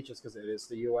likely just because it is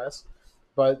the U.S.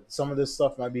 But some of this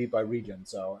stuff might be by region.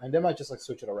 So and they might just like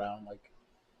switch it around, like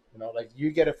like you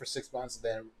get it for 6 months,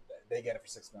 then they get it for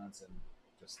 6 months, and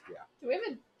just Do we have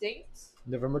a date?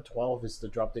 November 12th is the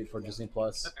drop date for Disney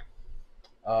Plus. Okay.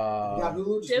 Yeah,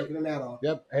 Hulu just making an add-on.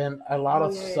 Yep, and a lot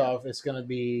of Yeah. stuff is gonna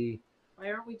be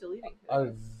Why aren't we deleting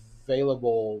it?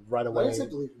 available right I away. didn't say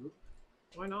delete Hulu.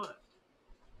 Why not?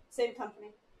 same company,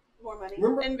 more money.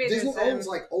 Remember, Invader Disney Zim. owns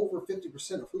like over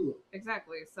 50% of Hulu.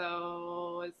 Exactly.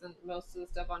 So isn't most of the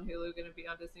stuff on Hulu going to be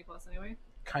on Disney Plus anyway?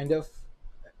 Kind of.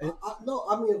 No,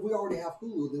 I mean, if we already have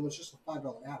Hulu, then it's just a $5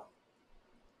 add-on.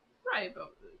 Right,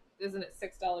 but isn't it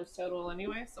 $6 total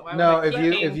anyway? So why No, would I if keep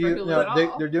you paying if for you Hulu no, at they,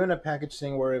 all? they're doing a package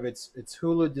thing where if it's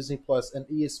Hulu, Disney Plus, and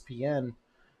ESPN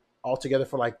all together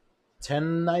for like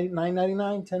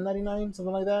 $10.99,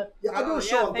 something like that. Yeah, I do Oh, a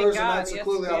show yeah, on thank Thursday God, night, so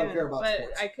clearly I don't ESPN. care about But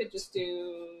sports. I could just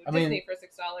do I mean- Disney for $6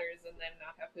 and then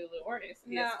not have Hulu or ESPN.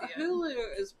 Now,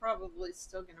 Hulu is probably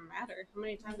still going to matter. How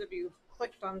many times have you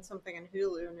clicked on something in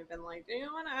Hulu and have been like, do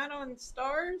you want to add on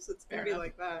stars? It's going Fair to be enough.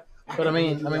 like that. But I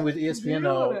mean with ESPN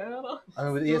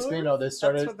though, they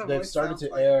started what the they've voice started sounds to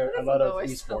like. air That's a what lot the of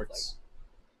voice sounds esports.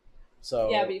 So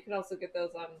Yeah, but you can also get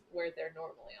those on where they're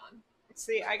normally on.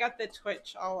 See, I got the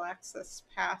Twitch All Access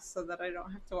Pass so that I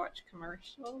don't have to watch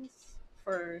commercials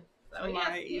for So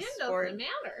my ESPN esport. doesn't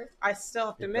matter. I still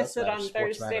have to It miss does it matter. on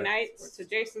Sports Thursday matter. nights, to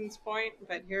Jason's point,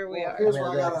 but here we Well, are. here's I mean,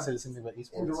 where I I gotta can say the same thing about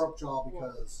esports. interrupt y'all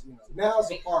because now's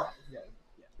the part.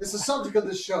 It's the subject of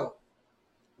this show.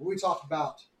 We talk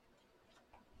about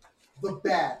the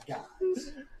bad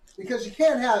guys because you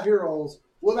can't have heroes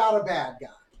without a bad guy.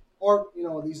 Or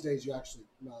these days you actually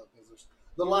because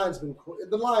the line's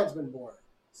been blurred.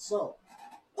 So,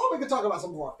 thought we could talk about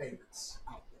some of our favorites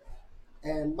out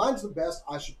there. And mine's the best.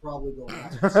 I should probably go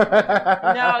last.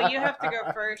 No, you have to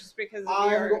go first because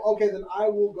Okay, then I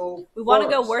will go. We want to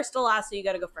go first. worst to last, so you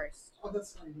got to go first. Oh,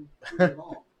 that's not even true at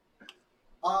all.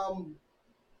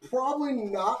 Probably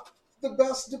not the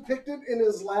best depicted in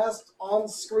his last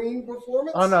on-screen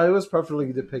performance. Oh no, it was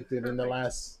perfectly depicted in the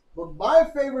last But my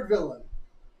favorite villain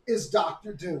is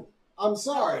Doctor Doom. I'm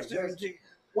sorry.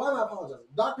 Why am I apologizing?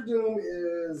 Doctor Doom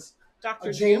is Dr.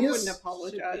 a Doom genius. wouldn't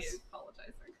apologize.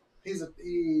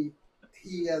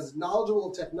 He has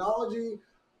knowledgeable of technology,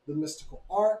 the mystical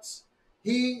arts.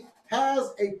 He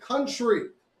has a country,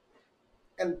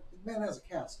 and the man has a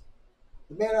castle.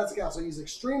 The man has a castle. He's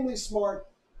extremely smart.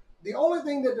 The only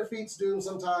thing that defeats Doom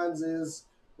sometimes is,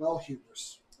 well,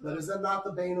 hubris. But is that not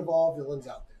the bane of all villains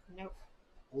out there? Nope.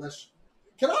 Unless,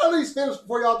 can I at least finish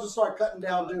before y'all just start cutting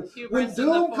down Doom? When Hubris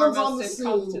Doom the comes on the foremost scene,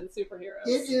 incompetent superheroes.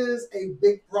 it is a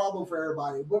big problem for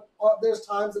everybody. But there's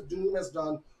times that Doom has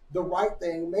done the right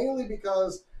thing, mainly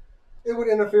because it would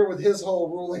interfere with his whole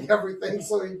ruling everything.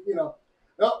 So he,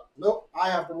 nope, I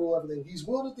have to rule everything. He's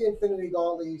wielded the Infinity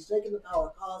Gauntlet. He's taken the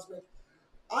power cosmic.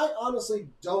 I honestly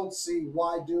don't see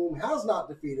why Doom has not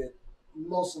defeated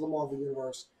most of the Marvel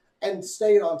Universe and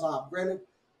stayed on top. Granted,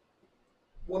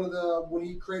 when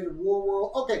he created War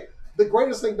World, okay, the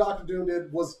greatest thing Doctor Doom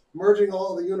did was merging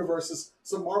all of the universes,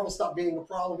 so Marvel stopped being a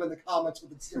problem in the comics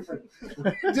with its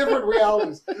different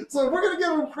realities. So if we're gonna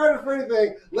give him credit for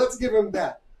anything, let's give him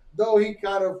that. Though he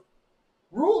kind of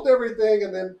ruled everything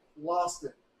and then lost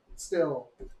it. Still,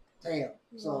 damn.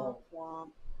 So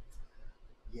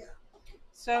yeah.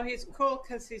 So he's cool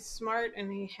because he's smart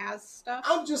and he has stuff.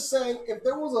 I'm just saying, if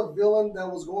there was a villain that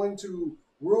was going to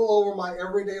rule over my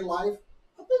everyday life,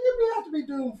 I think it would have to be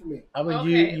Doom for me. I mean,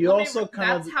 Okay, you also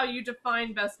kind of. That's how you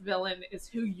define best villain, is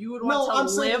who you would No, want I'm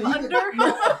to saying live he under.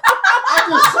 I'm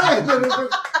just saying that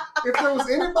if there was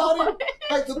anybody,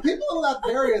 like the people in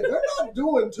Latveria, they're not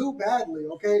doing too badly,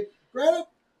 okay? Granted,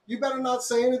 you better not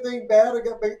say anything bad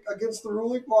against the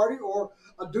ruling party or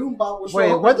a Doombot will show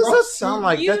Wait, up what and does that roast sound you.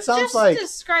 like? You That sounds just like.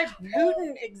 described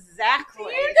Putin exactly.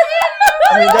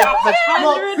 I mean,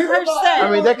 that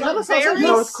I mean, that kind of sounds like Very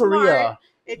North Korea. smart.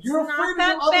 It's You're not free to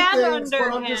that do bad other things, but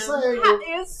under I'm him. just saying. Pat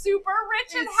is super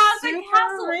rich and It's has a super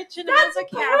castle. rich and That's has a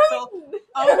castle,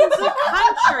 owns a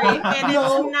country, and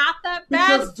No, it's not that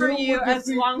bad because for Doom you would as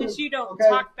defeat long Doom, as you don't okay?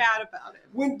 talk bad about it.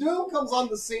 When Doom comes on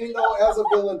the scene, though, as a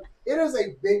villain, it is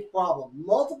a big problem.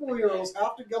 Multiple heroes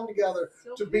have to come together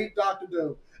to beat Doctor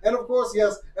Doom. And of course,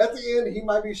 yes, at the end, he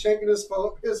might be shaking his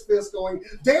fist going,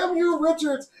 damn you,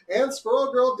 Richards! And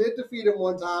Squirrel Girl did defeat him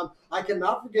one time. I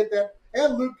cannot forget that.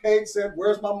 And Luke Cage said,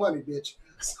 where's my money, bitch?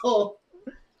 So,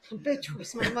 Bitch,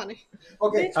 where's my money?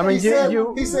 okay, I mean,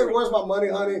 he said, where's my money,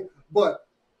 honey? But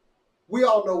we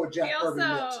all know what Jack Kirby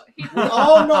meant. We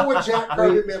all know what Jack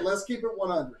Kirby meant. Let's keep it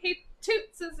 100. He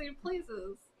toots as he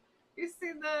pleases. You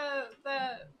see the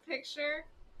picture?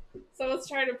 Someone's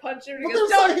trying to punch him and he But goes,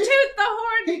 there's don't like- toot the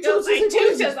horn! he He goes, toots I as he toot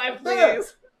pleases. as I There.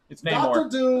 please. It's Dr.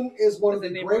 Namor. Doom is one of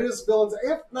Is the it Namor? greatest villains,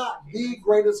 if not the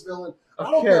greatest villain. I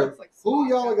don't Okay. care It's like who Spock.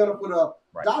 y'all are going to put up.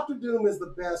 Right. Dr. Doom is the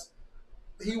best.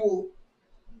 He will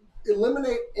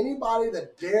eliminate anybody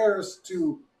that dares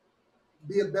to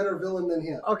be a better villain than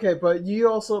him. Okay, but you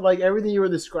also like everything you were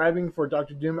describing for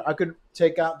Doctor Doom. I could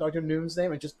take out Doctor Doom's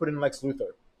name and just put in Lex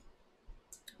Luthor.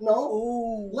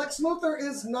 No, Lex Luthor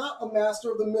is not a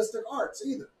master of the mystic arts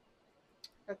either.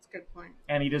 That's a good point.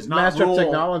 And he does not Master rule, of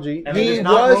technology. and He he does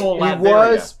not rule he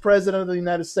Latveria. was president of the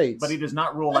United States. but he does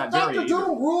not rule And Latveria Dr. either.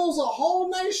 Doom rules a whole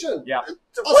nation. Yeah.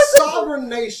 A sovereign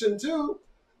nation, too.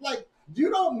 Like,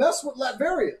 you don't mess with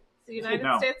Latveria. The United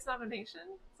No. States not a nation?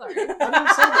 Sorry. I didn't say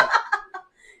that.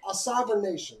 A sovereign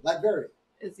nation, Latveria.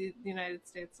 Is the United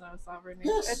States not a sovereign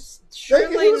nation? Yes. It's He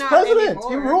surely was not president. anymore.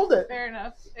 He ruled it. Fair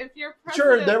enough. If you're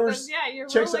Sure, president, there then was yeah, you're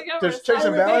checks- ruling over there's a checks and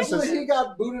sovereign balances. Eventually, he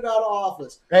got booted out of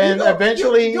office. And You go-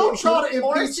 eventually- go try to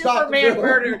Or impeach Dr. Superman Doom.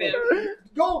 murdered him.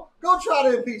 Go try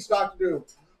to impeach Dr. Doom.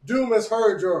 Doom has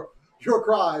heard your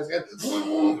cries, and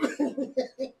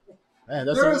Man,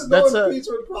 there is no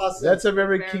impeachment process. that's a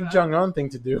very Fair Kim enough. Jong Un thing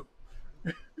to do.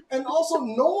 And also,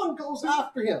 no one goes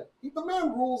after him. The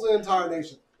man rules an entire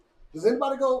nation. Does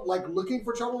anybody go like looking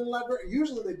for trouble in Latveria?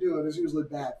 Usually they do, and it's usually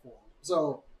bad for him.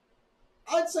 So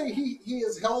I'd say he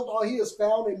has held on. He has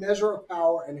found a measure of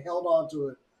power and held on to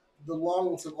it the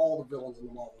longest of all the villains in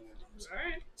the Marvel universe. All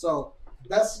right. So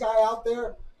best guy out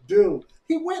there, Doom.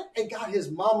 He went and got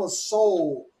his mama's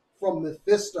soul from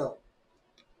Mephisto.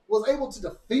 Was able to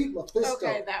defeat Mephisto.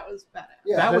 Okay, that was better.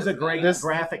 Yeah. That was a great This-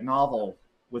 graphic novel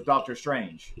with Doctor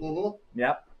Strange. Mhm.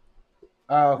 Yep.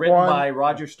 Written Juan- by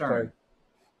Roger Stern. sorry.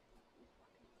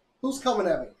 Who's coming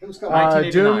at me? Who's coming?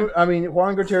 1989. Doom. I mean,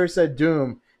 Juan Gutierrez said,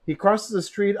 "Doom. He crosses the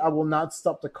street. I will not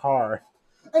stop the car."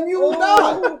 And you will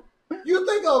die. You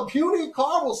think a puny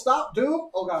car will stop Doom?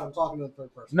 Oh God, I'm talking to the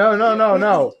third person.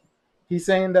 No. He's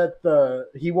saying that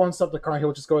he won't stop the car.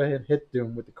 He'll just go ahead and hit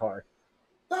Doom with the car.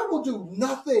 That will do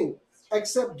nothing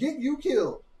except get you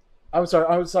killed. I'm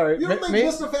sorry. You don't think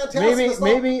Mr. Fantastic Maybe is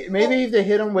not- maybe if they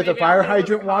hit him with a Maybe fire I'll hit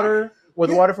him with hydrant a car. water,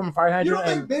 with water from a fire You hydrant, don't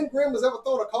think and Ben Grimm has ever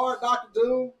thrown a car at Dr.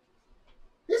 Doom?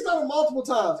 He's done it multiple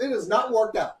times. It has not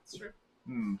worked out. Sure.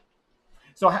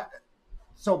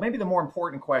 So maybe the more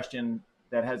important question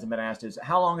that hasn't been asked is,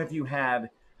 how long have you had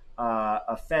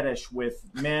a fetish with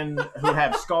men who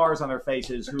have scars on their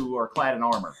faces who are clad in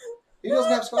armor? He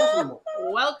doesn't have scars anymore.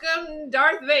 Welcome,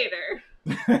 Darth Vader.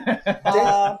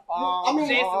 I mean,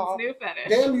 Jason's new fetish.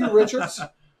 damn you, Richards.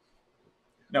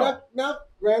 No. Now,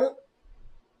 granted,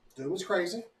 Doom is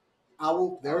crazy.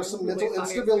 There is some mental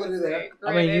instability there.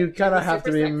 I mean, you kind of have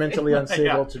to be sexy. mentally unstable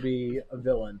Yeah. to be a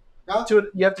villain. Huh?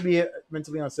 You have to be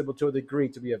mentally unstable to a degree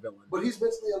to be a villain. But he's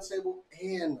mentally unstable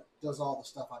and does all the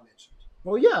stuff I mentioned.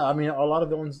 Well, yeah, I mean, a lot of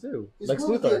villains do. He's Lex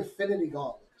good with the Luthor. Infinity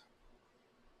Gauntlet.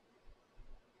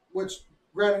 Which,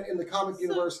 granted, in the comic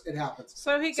universe, it happens.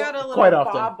 So he got a little quite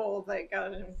often. bauble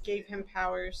that gave him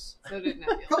powers. So did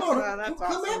Nebula. Come on, Oh, that's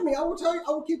come awesome. at me. I will tell you.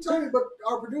 I will keep telling you. But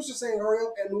our producer's saying hurry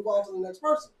up and move on to the next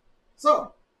person.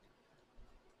 So,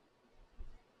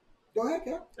 go ahead,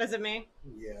 Cap. Is it me?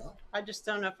 Yeah, I just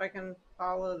don't know if I can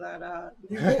follow that.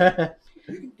 you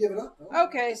can give it up. Though.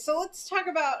 Okay, so let's talk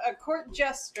about a court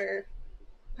jester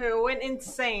who went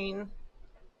insane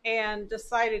and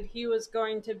decided he was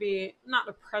going to be not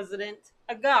a president,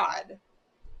 a god.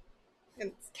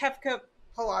 It's Kefka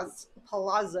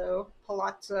Palazzo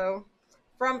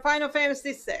from Final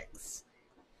Fantasy VI.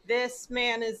 This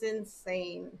man is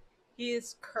insane. He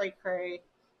is cray-cray.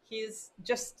 He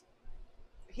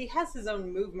has his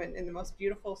own movement in the most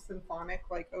beautiful symphonic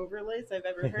overlays I've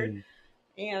ever heard.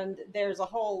 And there's a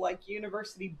whole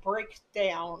university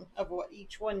breakdown of what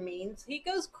each one means. He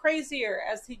goes crazier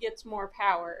as he gets more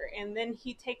power, and then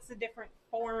he takes a different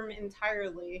form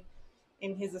entirely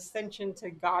in his ascension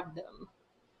to goddom.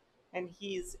 And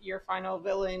he's your final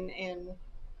villain in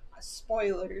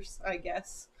spoilers, I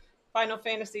guess. Final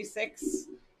Fantasy VI.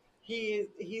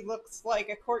 He looks like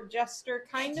a court jester,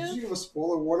 kind Did of. you give a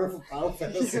spoiler warning for Final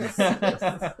Fantasy?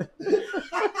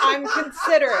 I'm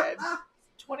considerate.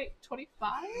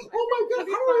 25? Oh my God!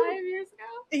 25 years ago?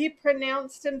 He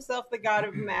pronounced himself the god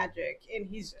of magic, and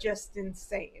he's just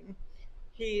insane.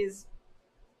 He's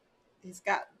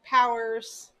got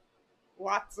powers,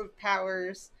 lots of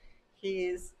powers.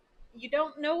 You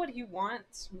don't know what he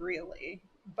wants really,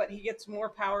 but he gets more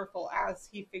powerful as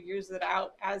he figures it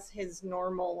out. As his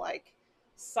normal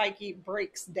psyche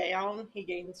breaks down, he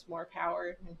gains more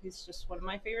power, and he's just one of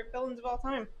my favorite villains of all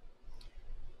time.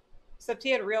 Except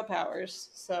he had real powers,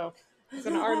 so he's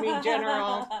an army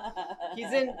general.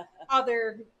 He's in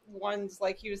other ones,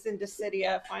 like he was in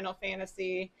Dissidia, Final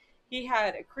Fantasy. He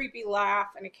had a creepy laugh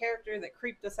and a character that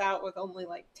creeped us out with only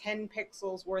 10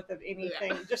 pixels worth of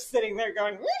anything, just sitting there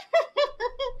going,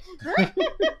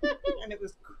 and it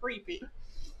was creepy.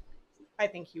 I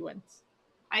think he wins.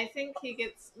 I think he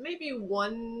gets maybe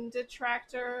one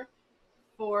detractor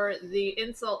for the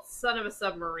insult son of a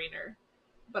submariner.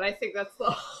 But I think that's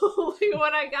the only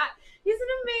one I got. He's an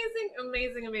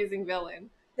amazing villain.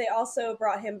 They also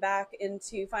brought him back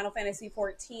into Final Fantasy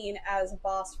XIV as a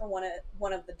boss for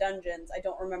one of the dungeons. I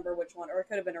don't remember which one, or it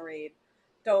could have been a raid.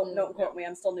 Don't quote me.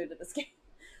 I'm still new to this game.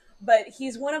 But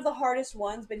he's one of the hardest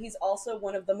ones, but he's also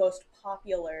one of the most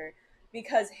popular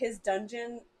because his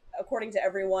dungeon, according to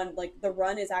everyone, the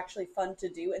run is actually fun to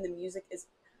do, and the music is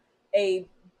a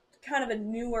kind of a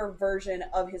newer version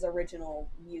of his original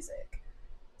music.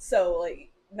 So,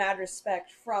 mad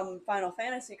respect from Final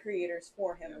Fantasy creators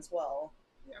for him as well.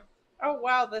 Yeah. Oh,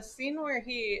 wow. The scene where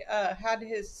he had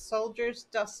his soldiers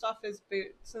dust off his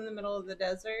boots in the middle of the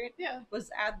desert was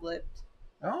ad-libbed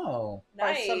Oh.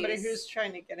 by Nice. somebody who's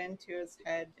trying to get into his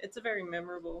head. It's a very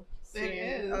memorable scene.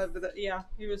 It is.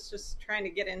 He was just trying to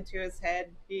get into his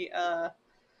head.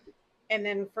 And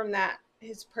then from that,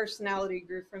 his personality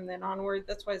grew from then onward.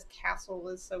 That's why his castle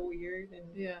is so weird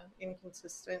and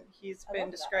inconsistent. He's been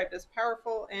described as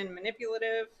powerful and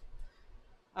manipulative.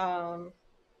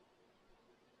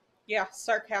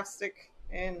 Sarcastic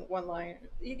and one-liner.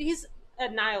 He's a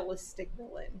nihilistic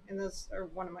villain, and those are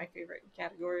one of my favorite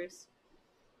categories.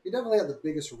 He definitely had the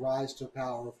biggest rise to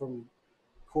power from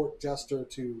court jester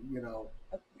to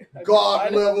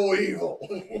god level evil.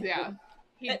 Yeah.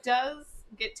 He does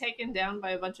get taken down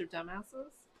by a bunch of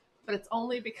dumbasses, but it's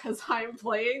only because I'm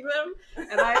playing them,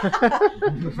 and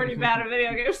I'm pretty bad at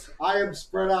video games. I am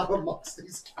spread out amongst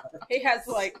these characters. He has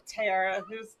Tara,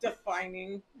 whose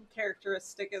defining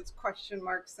characteristic is question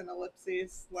marks and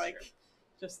ellipses.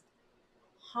 Just,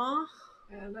 huh?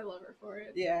 And I love her for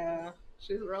it. Yeah.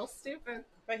 She's real stupid.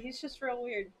 But he's just real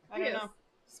weird. I He don't is. know.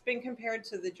 It's been compared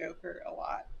to the Joker a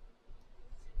lot.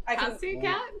 I I can, see a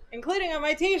cat. including on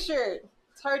my T-shirt.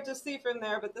 It's hard to see from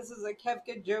there, but this is a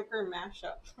Kevka Joker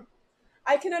mashup.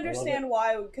 I can understand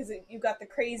why, because you've got the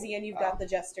crazy and you've got the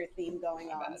jester theme going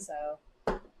on. So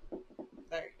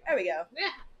there we go. Yeah.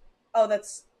 Oh,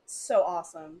 that's so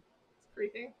awesome. It's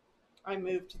creepy. I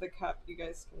moved the cup. You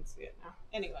guys can see it now.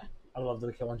 Anyway, I love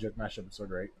the Kill and Joke mashup. It's so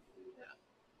great.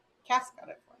 Cass got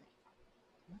it for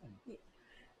me.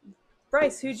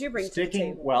 Bryce, who'd you bring to the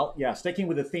table? Sticking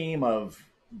with the theme of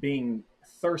being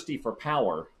thirsty for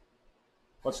power.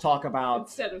 Let's talk about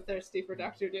Instead of thirsty for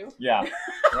Doctor Doom. yeah.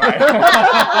 Right.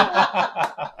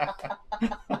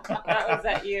 That was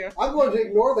at you. I'm going to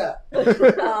ignore that.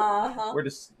 Uh-huh.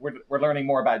 We're learning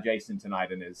more about Jason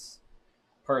tonight and his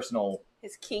personal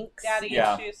His kinks. Daddy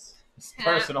Yeah. issues.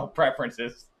 personal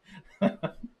preferences. We're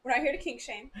not here to kink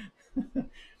shame.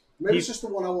 Maybe it's just the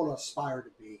one I want to aspire to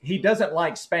be. He doesn't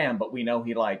like spam, but we know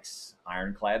he likes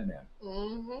ironclad men.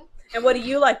 Mm-hmm. And what do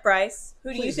you like, Bryce?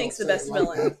 Who do you Please think's the don't best say it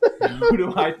like villain? that. Who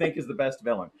do I think is the best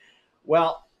villain?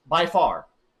 Well, by far,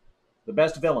 the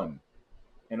best villain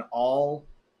in all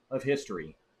of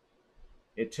history.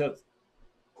 It took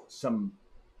some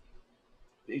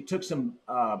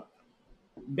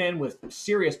men with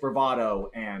serious bravado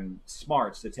and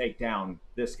smarts to take down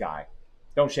this guy.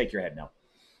 Don't shake your head, no.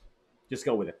 Just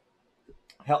go with it.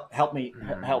 Help me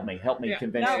Yeah.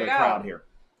 convince No, the go. crowd here.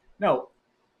 No,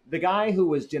 the guy who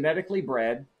was genetically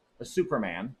bred a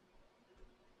Superman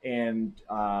in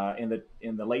the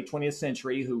late 20th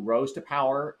century, who rose to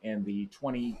power in the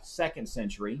 22nd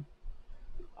century,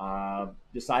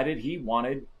 decided he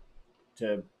wanted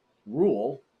to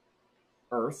rule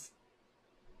Earth.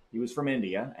 He was from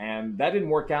India, and that didn't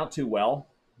work out too well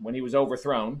when he was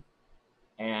overthrown.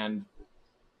 And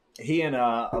he and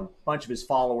a bunch of his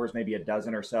followers, maybe a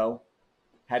dozen or so,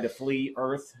 had to flee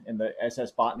Earth in the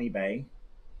SS Botany Bay.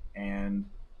 And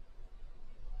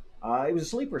it was a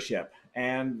sleeper ship.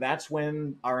 And that's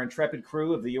when our intrepid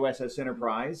crew of the USS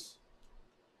Enterprise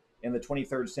in the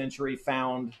 23rd century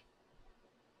found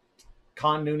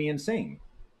Khan Noonien Singh.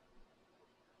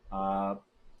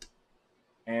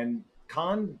 And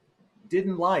Khan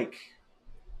didn't like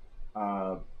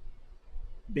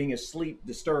being asleep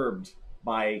disturbed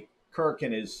by Kirk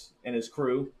and his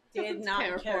crew. Did not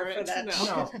Care care for for it, that. no.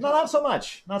 shit. No, not so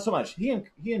much. Not so much. He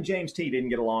and James T didn't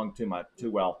get along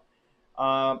too well.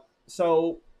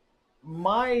 So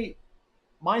my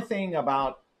thing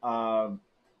about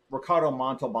Ricardo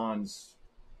Montalban's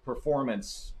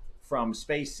performance from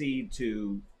Space Seed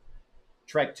to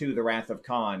Trek II: The Wrath of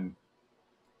Khan,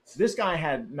 this guy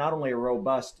had not only a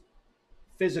robust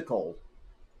physical,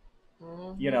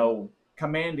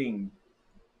 commanding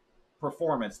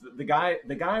performance. The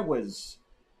guy was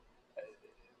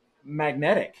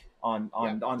magnetic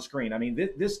on screen. I mean,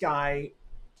 this guy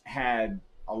had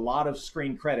a lot of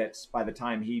screen credits by the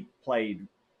time he played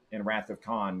in Wrath of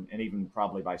Khan, and even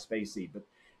probably by Space Seed. But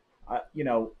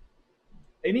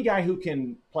any guy who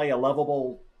can play a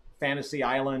lovable fantasy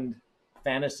island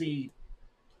fantasy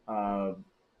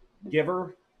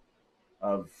giver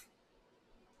of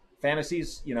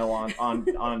fantasies,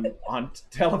 on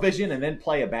television, and then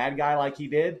play a bad guy like he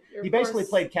did. You're He basically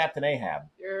forced- played Captain Ahab.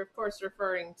 You're of course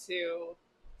referring to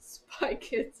Spy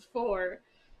Kids 4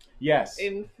 Yes.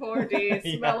 in 4D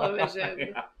Yeah, Smell-O-Vision,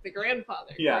 yeah. the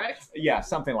grandfather, Yeah. correct? Yeah,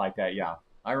 something like that. Yeah,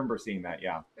 I remember seeing that.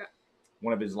 Yeah,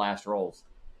 one of his last roles.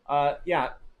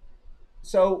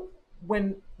 So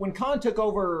when Khan took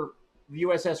over the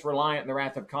USS Reliant and the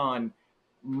Wrath of Khan,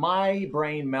 my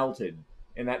brain melted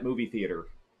in that movie theater,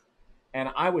 and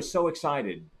I was so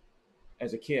excited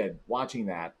as a kid watching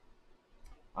that.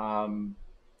 And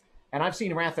I've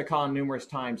seen Wrath of Khan numerous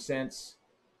times since.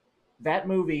 That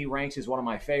movie ranks as one of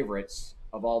my favorites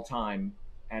of all time,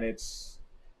 and it's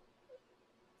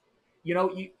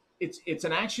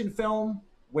an action film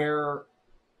where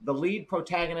the lead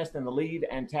protagonist and the lead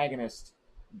antagonist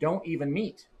don't even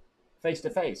meet face to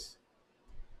face.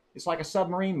 It's like a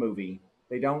submarine movie.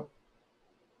 They don't,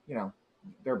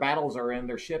 their battles are in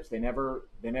their ships. They never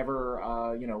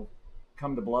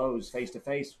come to blows face to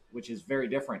face, which is very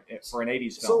different for an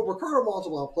 80s So film. Ricardo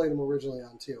Montalban played him originally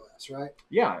on TOS, right?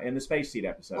 Yeah, in the Space Seed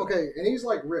episode. Okay, and he's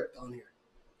like ripped on here.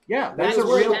 Yeah, that's He's a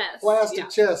wearing real. Yes, plastic yeah.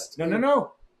 chest.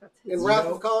 No. In Wrath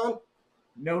of Khan?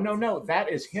 No. That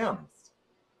is him.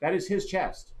 That is his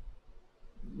chest.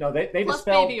 No, they Plus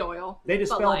dispelled. baby oil. They but,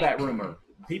 dispelled like, that rumor.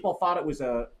 People thought it was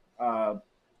an I'm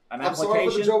sorry for the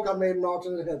application. joke I made in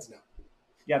alternate heads now.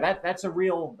 Yeah, that's a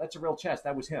real chest.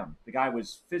 That was him. The guy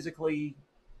was physically,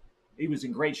 he was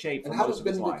in great shape for And how most does of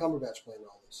his Benedict life. Cumberbatch play in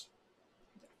all this?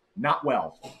 Not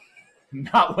well.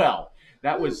 Not well.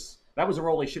 That was a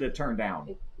role he should have turned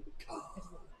down.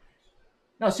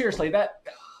 No, seriously, that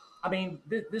I mean,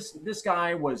 this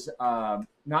guy was not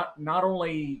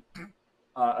only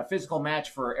a physical match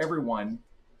for everyone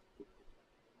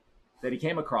that he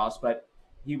came across, but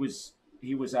he was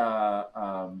he was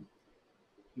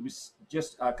he was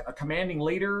just a commanding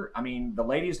leader. I mean, the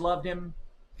ladies loved him.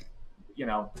 You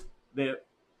know,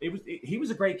 he was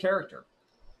a great character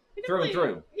through and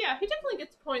through. Yeah, he definitely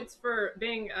gets points for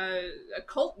being a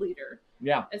cult leader.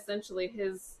 Yeah, Essentially,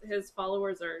 his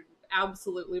followers are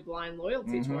absolutely blind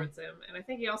loyalty Mhm. towards him, and I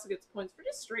think he also gets points for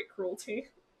just straight cruelty.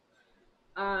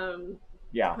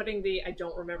 yeah. Putting the, I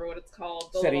don't remember what it's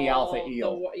called, Ceti Alpha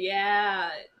Eel.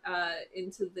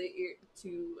 into the ear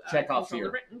to Chekhov's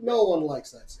control the ear. brain. No one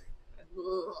likes that scene.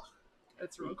 Ugh,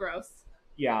 that's real gross.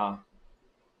 Yeah,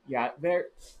 yeah. There,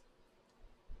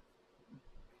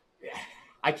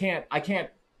 I can't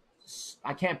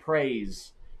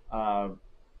praise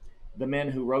the men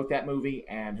who wrote that movie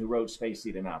and who wrote Space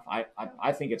Seed enough. I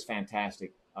think it's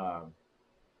fantastic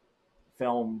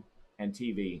film and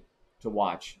TV to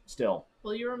watch still.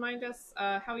 Will you remind us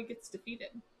how he gets defeated?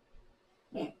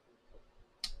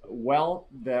 Well,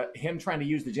 him trying to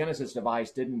use the Genesis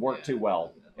device didn't work too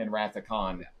well in Wrath of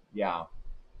Khan. Yeah.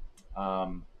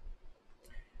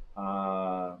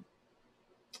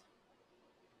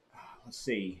 Let's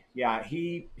see. Yeah,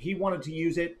 he wanted to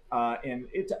use it, and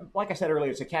it's like I said earlier,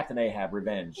 it's a Captain Ahab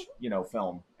revenge,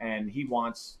 film, and he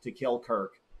wants to kill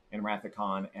Kirk in Wrath of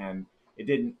Khan, and it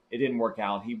didn't work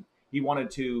out. He wanted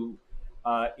to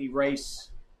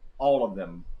erase all of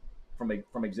them from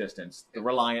existence, the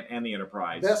Reliant and the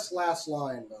Enterprise. Best last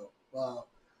line though.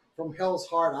 From hell's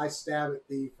heart I stab at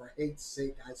thee, for hate's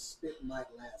sake I spit my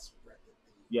last breath at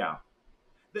thee. Yeah.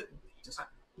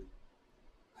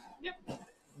 Yep.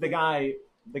 The guy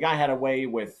had a way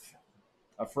with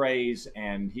a phrase,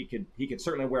 and he could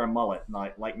certainly wear a mullet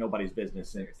like nobody's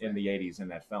business in the 80s in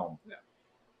that film.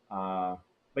 Yeah.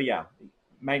 But yeah,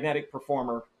 magnetic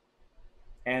performer.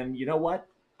 And you know what?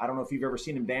 I don't know if you've ever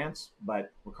seen him dance,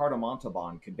 but Ricardo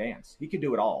Montalban could dance. He could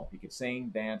do it all. He could sing,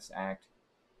 dance, act.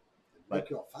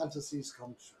 Make your fantasies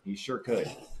come true. He sure could.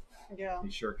 Yeah. He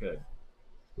sure could.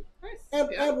 Nice. And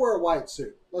wear a white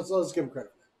suit. Let's give him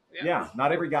credit. Yeah,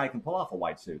 not every guy can pull off a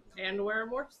white suit. And wear a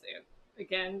morph suit.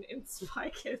 Again, in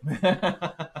Spy Kids.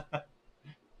 Not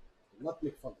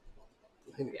make fun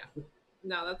of him. Yeah.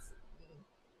 No, that's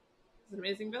an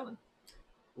amazing villain.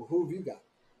 Well, who have you got?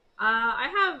 I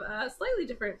have a slightly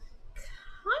different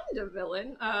kind of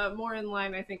villain, more in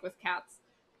line, I think, with Cats.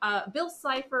 Bill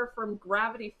Cipher from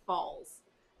Gravity Falls.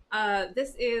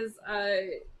 This is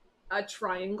a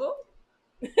triangle.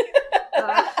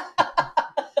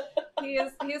 He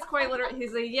is quite literally.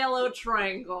 He's a yellow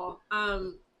triangle.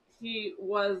 He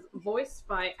was voiced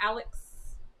by Alex.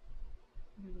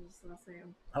 What is his last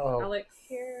name? Oh, Alex.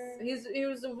 He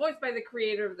was voiced by the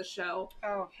creator of the show.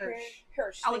 Oh, Hirsch.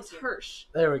 Alex thank you. Hirsch.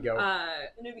 there we go. I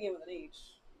knew it began with an H.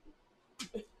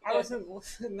 I wasn't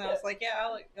listening. I was like, yeah,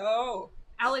 Alex. Oh.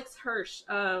 Alex Hirsch,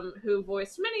 who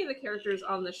voiced many of the characters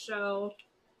on the show,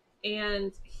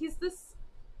 and he's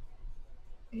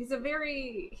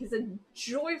a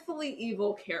joyfully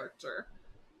evil character,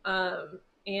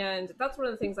 and that's one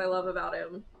of the things I love about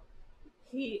him.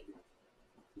 He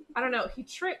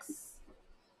tricks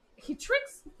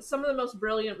some of the most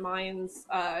brilliant minds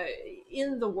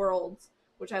in the world,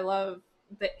 which I love.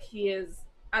 That he's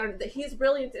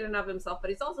brilliant in and of himself, but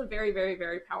he's also very, very,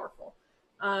 very powerful.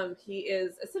 He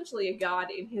is essentially a god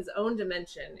in his own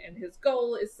dimension, and his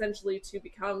goal is essentially to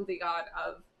become the god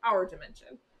of our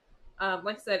dimension.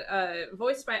 Like I said,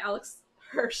 voiced by Alex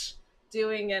Hirsch,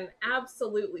 doing an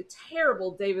absolutely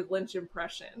terrible David Lynch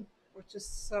impression. Which is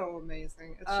so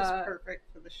amazing. It's just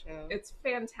perfect for the show. It's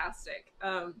fantastic.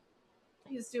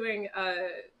 He's doing an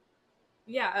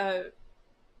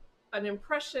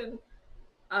impression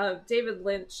of David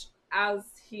Lynch as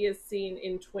he is seen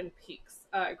in Twin Peaks.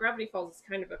 Gravity Falls is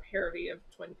kind of a parody of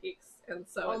Twin Peaks, and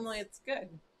so it's good.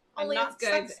 Only And it's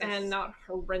good sexist. and not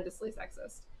horrendously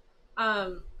sexist.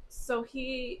 So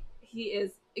he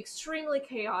is extremely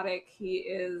chaotic. He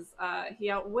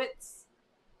outwits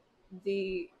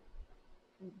the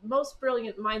most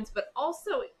brilliant minds, but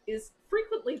also is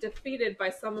frequently defeated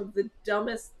by some of the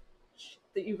dumbest shit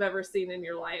that you've ever seen in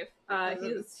your life. He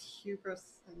is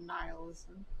hubris and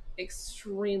nihilism.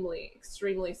 extremely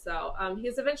so. He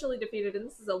is eventually defeated, and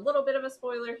this is a little bit of a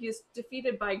spoiler. He is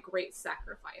defeated by great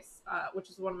sacrifice, which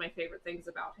is one of my favorite things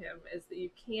about him, is that you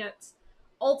can't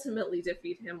ultimately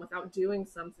defeat him without doing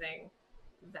something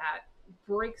that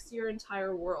breaks your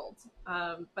entire world.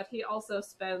 But he also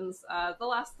spends the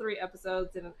last 3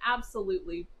 episodes in an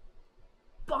absolutely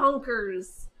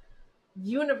bonkers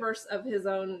universe of his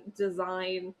own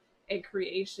design, and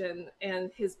creation, and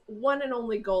his one and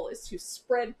only goal is to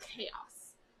spread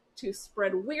chaos, to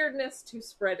spread weirdness, to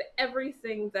spread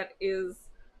everything that is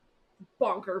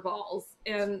bonker balls.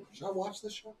 And Should I watch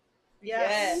this show?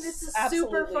 Yes. it's a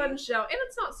absolutely. super fun show, and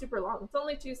it's not super long. It's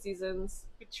only 2 seasons.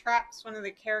 He traps one of the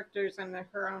characters in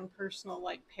her own personal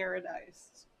like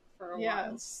paradise for a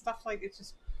while. Stuff like it's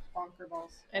just bonker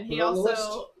balls. And Put he it on the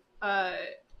also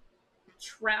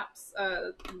traps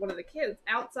one of the kids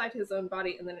outside his own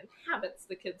body and then inhabits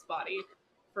the kid's body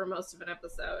for most of an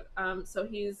episode. So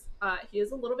he is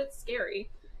a little bit scary,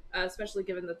 especially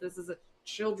given that this is a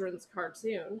children's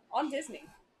cartoon On Disney.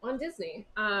 on Disney.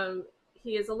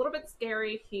 He is a little bit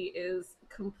scary. He is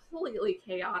completely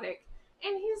chaotic,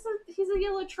 and he's a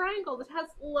yellow triangle that has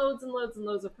loads and loads and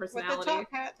loads of With personality. a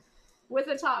top hat. With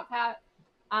a top hat.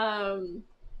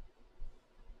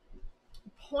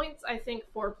 Points, I think,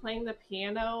 for playing the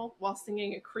piano while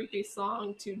singing a creepy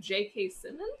song to J.K.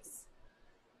 Simmons.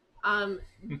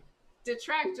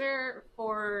 Detractor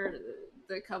for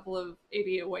the couple of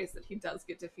idiot ways that he does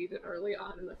get defeated early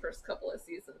on in the first couple of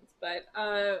seasons. But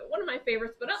one of my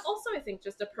favorites, but also I think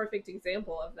just a perfect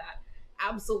example of that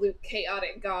absolute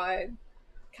chaotic god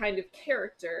kind of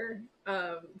character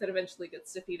that eventually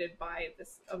gets defeated by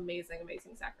this amazing,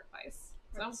 amazing sacrifice.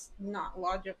 So, It's not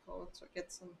logical. It's what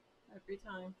gets him every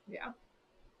time. yeah.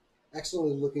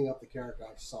 Accidentally looking up the character,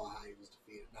 I saw how he was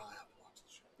defeated. Now I have to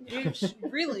watch the show. You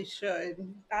really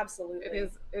should. Absolutely.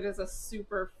 It is a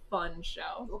super fun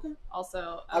show. Okay.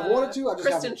 Also, I've wanted to, I just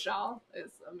Kristen haven't. Shaw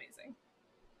is amazing.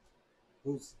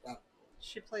 Who's that?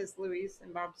 She plays Louise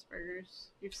in Bob's Burgers.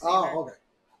 You've seen her. Oh,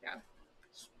 okay.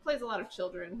 She plays a lot of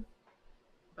children,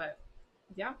 but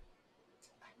yeah.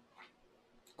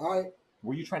 All right.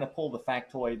 Were you trying to pull the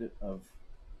factoid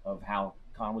of how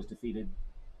Khan was defeated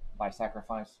by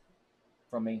sacrifice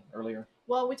from me earlier?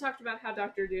 Well, we talked about how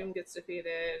Doctor Doom gets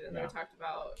defeated, and then we Yeah. talked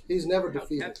about He's never how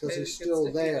defeated because Kevin he's gets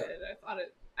still there. defeated.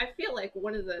 I feel like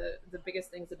one of the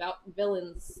biggest things about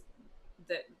villains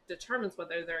that determines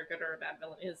whether they're a good or a bad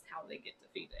villain is how they get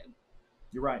defeated.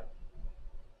 You're right.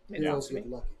 Makes Heroes sense to get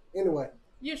me. lucky. Anyway.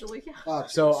 Usually, yeah.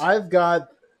 So I've got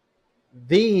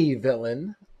the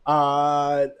villain.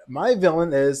 My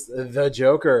villain is the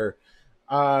Joker.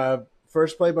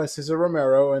 First played by Cesar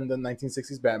Romero in the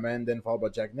 1960s Batman, then followed by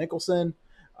Jack Nicholson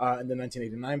in the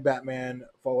 1989 Batman,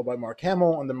 followed by Mark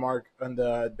Hamill on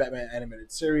the Batman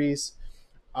animated series,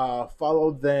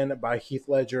 followed then by Heath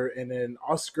Ledger in an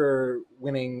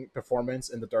Oscar-winning performance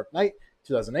in The Dark Knight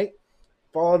 2008,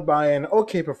 followed by an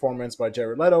okay performance by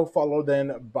Jared Leto, followed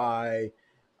then by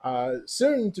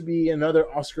soon to be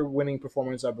another Oscar-winning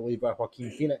performance, I believe, by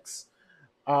Joaquin Phoenix.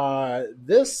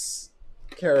 This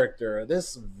character,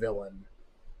 this villain,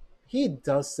 he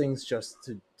does things just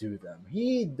to do them.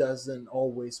 He doesn't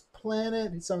always plan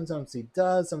it. Sometimes he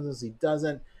does, sometimes he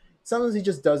doesn't. Sometimes he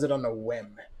just does it on a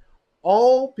whim.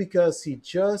 All because he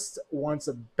just wants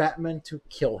a Batman to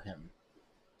kill him.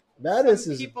 That is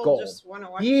his people goal. just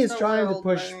wanna watch He is the trying to world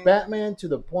push burn. Batman to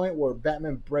the point where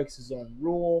Batman breaks his own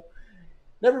rule.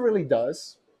 Never really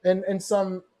does. And in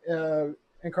some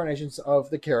incarnations of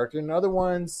the character, in other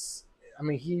ones, I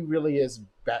mean, he really is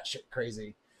batshit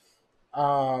crazy.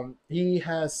 He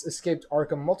has escaped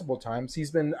Arkham multiple times.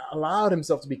 He's been allowed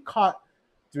himself to be caught,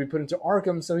 to be put into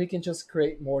Arkham, so he can just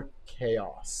create more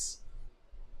chaos.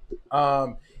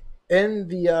 In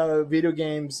the video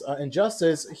games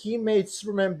Injustice, he made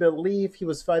Superman believe he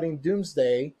was fighting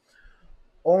Doomsday,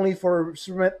 only for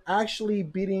Superman actually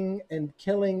beating and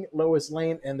killing Lois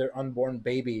Lane and their unborn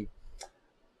baby.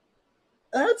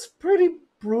 That's pretty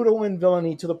brutal and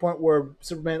villainy to the point where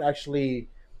Superman actually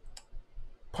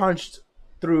punched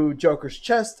through Joker's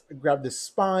chest, grabbed his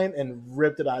spine, and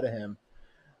ripped it out of him.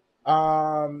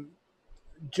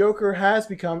 Joker has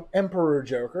become Emperor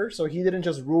Joker, so he didn't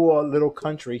just rule a little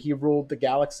country, he ruled the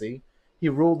galaxy. He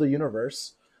ruled the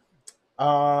universe.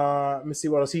 Let me see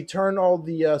what else. He turned all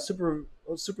the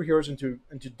superheroes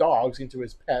into dogs, into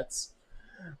his pets.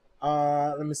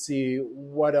 Let me see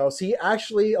what else. He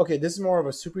actually, okay, this is more of a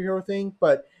superhero thing,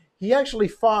 but he actually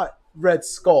fought Red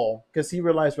Skull because he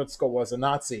realized Red Skull was a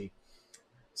Nazi.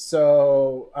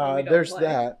 So We don't there's play.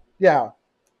 that. Yeah.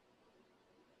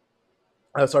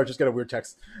 Sorry, just got a weird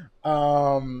text.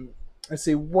 Let's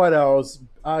see what else.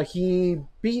 He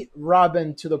beat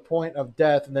Robin to the point of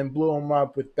death and then blew him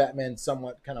up with Batman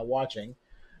somewhat kind of watching.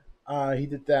 He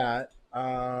did that.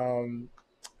 You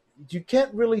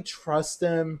can't really trust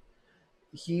him.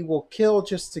 He will kill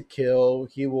just to kill.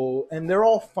 He will, and they're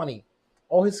all funny.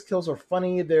 All his kills are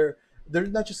funny. They're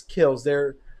not just kills.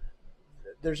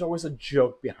 There's always a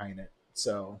joke behind it.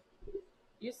 So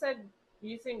You said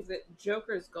you think that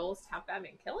Joker's goal is to have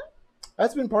Batman kill him?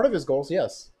 That's been part of his goals.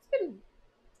 Yes. It's been,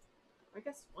 I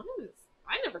guess, one of his.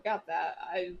 I never got that.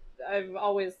 I've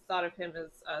always thought of him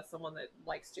as someone that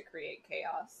likes to create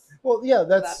chaos Well, yeah,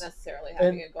 without that's. necessarily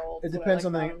having a goal. It That's what I depends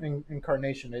like on about him. the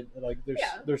incarnation.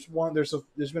 Yeah.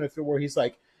 There's been a few where he's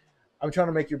like, I'm trying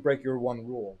to make you break your one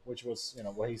rule, which was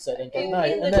what he said in Dark In-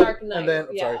 Knight. in the and then, Dark Knight, and then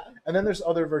yeah. and then there's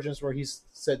other versions where he's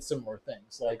said similar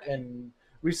things. Like Okay.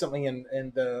 recently in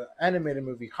the animated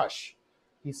movie Hush,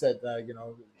 he said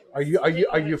are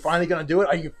you finally gonna do it?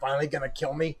 Are you finally gonna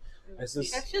kill me? It's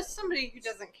just, That's just somebody who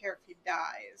doesn't care if he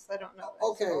dies. I don't know.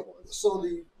 Okay, so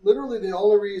literally the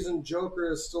only reason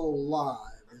Joker is still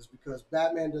alive is because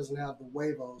Batman doesn't have the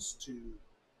huevos to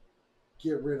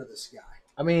get rid of this guy.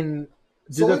 I mean,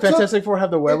 do So the it took- Fantastic Four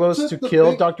have the huevos took to the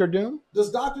kill big- Doctor Doom?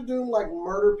 Does Doctor Doom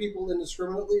murder people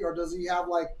indiscriminately, or does he have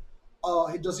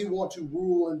does he want to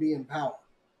rule and be in power?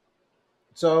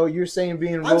 So you're saying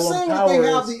being I'm ruled saying in that power they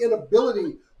have is- the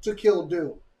inability to kill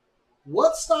Doom.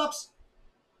 What stops?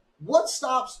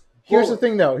 Here's the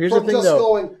thing, though. from just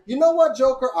going, you know what,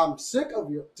 Joker? I'm sick of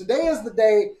you. Today is the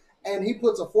day, and he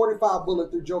puts a 45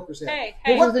 bullet through Joker's head. Hey,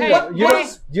 Here's hey, the thing, hey, though. hey,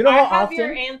 Do you know I how have your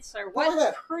often? answer. Go What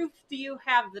ahead. proof do you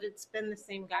have that it's been the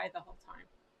same guy the whole time?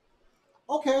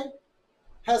 Okay.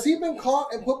 Has he been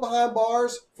caught and put behind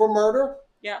bars for murder?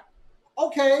 Yeah.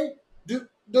 Okay. Do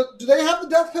they have the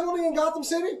death penalty in Gotham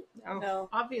City? No.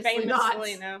 Obviously not.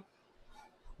 Famously, no.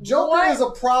 Joker What? is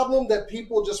a problem that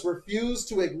people just refuse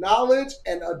to acknowledge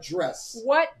and address.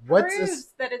 What What's proves this-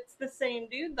 that it's the same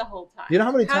dude the whole time? Do you know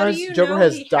how many do times you Joker know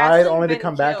has he died hasn't only to been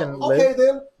come back and killed? live?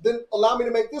 Okay, then allow me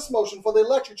to make this motion for the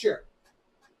electric chair.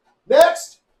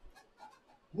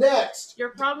 Next. Your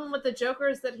problem with the Joker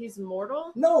is that he's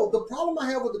mortal? No, the problem I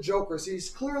have with the Joker is he's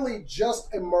clearly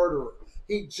just a murderer.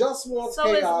 He just wants So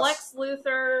chaos. is Lex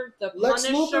Luthor, the Lex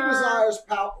Punisher, Luthor desires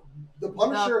power. The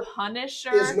Punisher the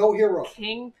Punisher, is no hero.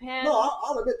 Kingpin, No,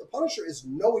 I'll admit the Punisher is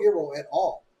no hero at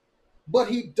all. But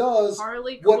he does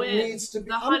Harley what Quinn, needs to be.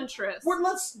 the Huntress.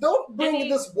 Don't bring Any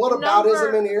this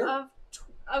whataboutism in here.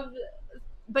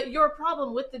 But your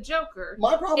problem with the Joker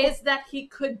My problem is that he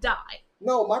could die.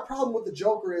 No, my problem with the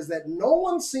Joker is that no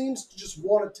one seems to just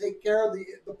want to take care of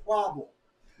the problem.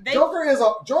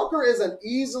 Joker is an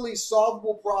easily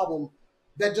solvable problem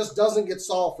that just doesn't get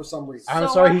solved for some reason. I'm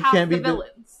So sorry, are he half can't the be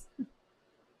villains.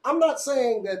 I'm not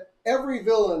saying that every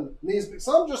villain needs to be.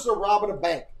 Some just are robbing a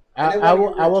bank. I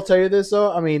will tell you this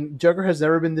though. I mean, Joker has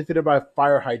never been defeated by a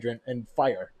fire hydrant and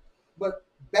fire. But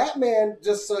Batman,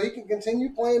 just so he can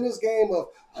continue playing this game of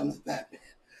I'm the Batman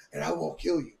and I won't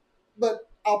kill you, but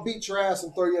I'll beat your ass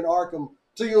and throw you in Arkham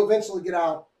till you eventually get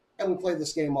out and we play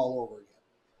this game all over again.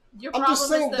 Your I'm problem just is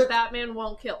saying that that- Batman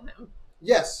won't kill him.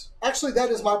 Yes, actually, that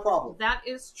is my problem. That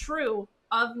is true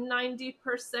of 90%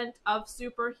 of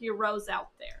superheroes out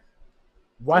there.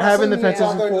 What I'm not happened to saying he's out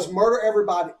Fantastic there and Four? just murder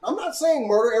everybody. I'm not saying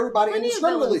murder everybody Plenty of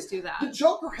indiscriminately. villains do that. The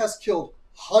Joker has killed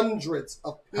hundreds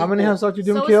of people. How many has Doctor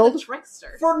Doom So killed? is the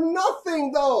Trickster. For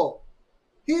nothing, though.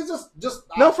 He's just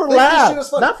No, for I think this shit is laughs.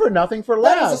 funny. Not for nothing. For That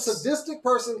laughs. is a sadistic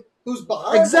person who's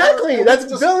behind Exactly. bars and That's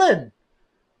just- villain.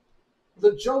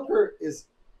 The Joker is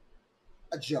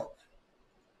a joke.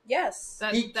 Yes.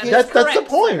 That He is can't- That's the correct,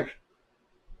 point. sir.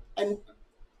 And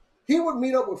he would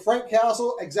meet up with Frank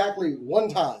Castle exactly one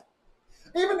time.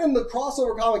 Even in the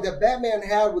crossover comic that Batman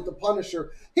had with the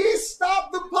Punisher, he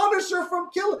stopped the Punisher from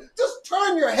killing. Just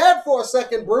turn your head for a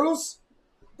second, Bruce.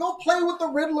 Go play with the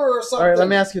Riddler or something. All right, let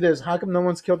me ask you this: how come no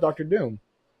one's killed Doctor Doom?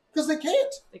 Because they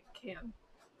can't. They can.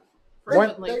 When-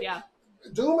 Frequently, yeah.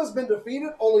 Doom has been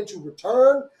defeated only to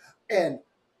return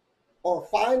or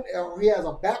he has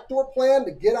a backdoor plan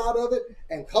to get out of it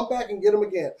and come back and get him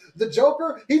again. The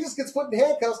Joker, he just gets put in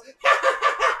handcuffs.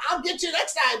 I'll get you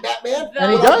next time, Batman.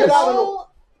 And he But I'll does. get out of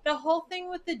The whole thing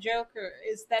with the Joker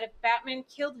is that if Batman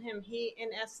killed him, he in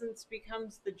essence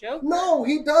becomes the Joker. No,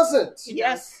 he doesn't.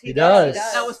 Yes, He does.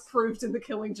 That was proved in the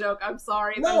Killing Joke. I'm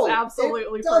sorry. No, that is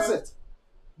absolutely it doesn't.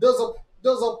 proved.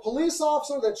 Does a police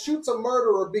officer that shoots a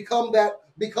murderer become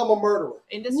a murderer?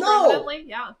 Indiscriminately,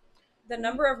 yeah. The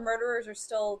number of murderers are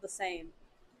still the same.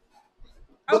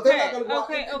 But they're not gonna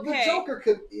Okay, The okay. Joker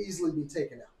could easily be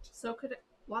taken out. So could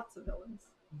lots of villains.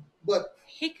 But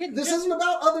He could this just, isn't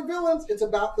about other villains. It's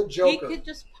about the he Joker. could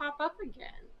just pop up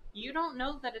again. You don't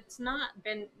know that it's not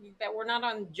been that we're not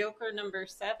on Joker number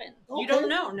 7. You Okay. don't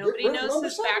know. Nobody Get rid of knows number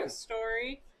his 7.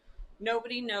 backstory.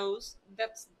 Nobody knows.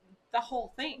 That's the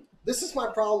whole thing. This is my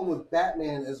problem with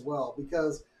Batman as well,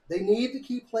 because they need to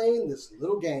keep playing this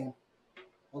little game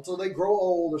until they grow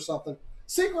old or something.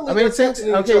 Secretly, I mean, they're texting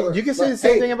each other. you can say the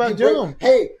same thing about Doom.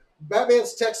 Hey,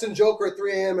 Batman's texting Joker at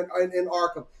 3 a.m. in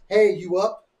Arkham. Hey, you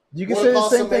up? You can Wanna say the call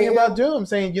same thing Sylvania? about Doom,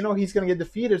 saying he's going to get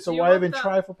defeated, so Do you why want even the-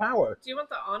 try for power? Do you want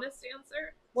the honest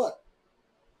answer? What?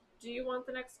 Do you want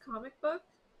the next comic book?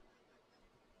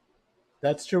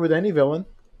 That's true with any villain.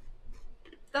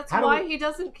 That's How do why we- he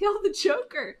doesn't kill the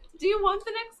Joker. Do you want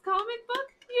the next comic book?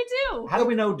 You do. How do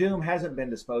we know Doom hasn't been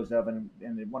disposed of and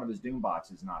one of his Doom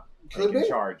bots is not Could taking be.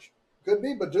 charge? Could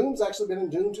be, but Doom's actually been in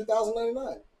Doom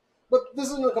 2099. But this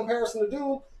isn't a comparison to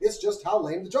Doom. It's just how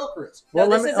lame the Joker is. No,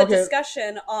 Well, this is a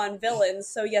discussion on villains,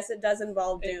 so yes, it does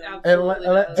involve It Doom. absolutely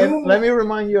does. Let me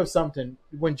remind you of something.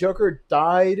 When Joker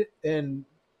died in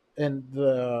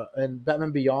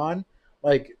Batman Beyond,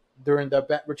 like during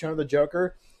the Return of the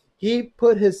Joker, he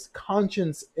put his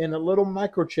conscience in a little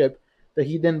microchip that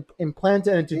he then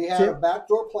implanted into He had a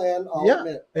backdoor plan, I'll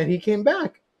admit. and he came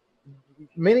back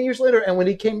many years later. And when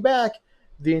he came back,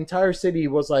 the entire city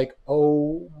was like,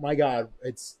 "Oh my God,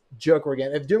 it's Joker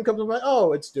again!" If Doom comes up, like,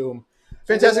 "Oh, it's Doom."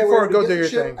 Fantastic Four, go do your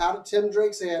thing. Out of Tim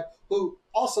Drake's hand, who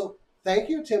also, thank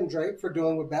you, Tim Drake, for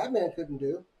doing what Batman couldn't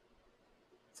do.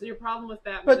 So your problem with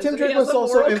Batman But is Tim that he Drake has was a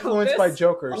also moral influenced by compass?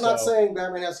 Joker. I'm not so. saying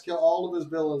Batman has to kill all of his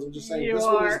villains. I'm just saying You this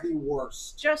one are. is the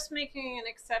worst. Just making an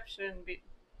exception.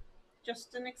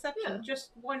 Just an exception. Yeah. Just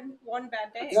one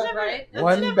bad day, Yeah. right? That's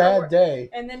One never bad worked. day.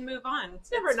 And then move on.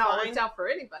 It's never not fine. worked out for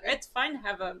anybody. It's fine to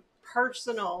have a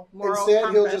personal moral Instead,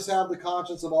 compass. he'll just have the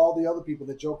conscience of all the other people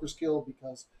that Joker's killed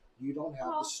because you don't have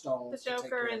Well, the stones. the to take Joker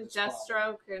care of and this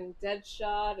problem. Deathstroke and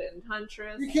Deadshot and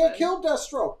Huntress. You can't and- kill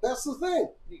Deathstroke. That's the thing.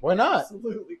 You Why not?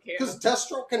 Absolutely Because can.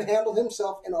 Deathstroke can handle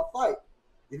himself in a fight.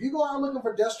 If you go out looking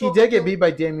for Deathstroke, He did get beat by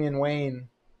Damian Wayne.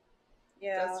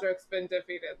 Yeah. Deathstroke's been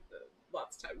defeated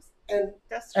lots of times. and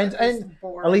Deathstroke and- is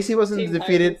boring. At least he wasn't Teen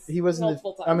defeated. Titans He wasn't.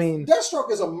 multiple I times. mean,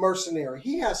 Deathstroke is a mercenary.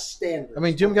 He has standards.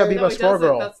 Doom got beat No, by he doesn't.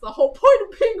 Squirrel. That's the whole point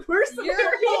of being mercenary.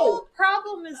 Your whole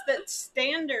problem is that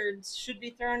standards should be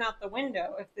thrown out the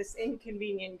window if this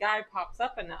inconvenient guy pops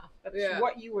up enough. That's Yeah.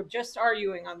 what you were just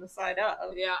arguing on the side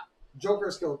of. Yeah, Joker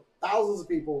has killed thousands of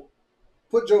people.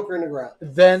 Put Joker in the ground.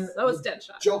 Then that was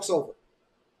Deadshot. Joke's over.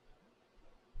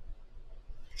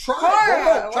 Try Cora, it. Go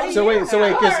ahead. what Try do it. so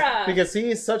wait, Cora! because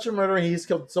he is such a murderer. And he's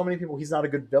killed so many people. He's not a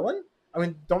good villain. I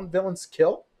mean, don't villains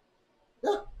kill?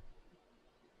 But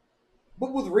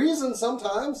with reason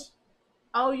sometimes.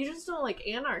 Oh, you just don't like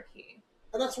anarchy.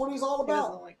 And that's what he's all He doesn't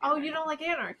about. like Oh, it. you don't like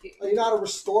anarchy. You know how to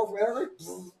restore from anarchy?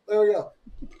 There we go.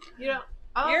 You don't.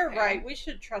 Oh, You're okay. right. We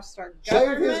should trust our Shave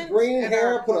government. his green and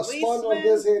hair, our put a sponge on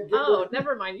policemen. his head. Get Oh, rid of-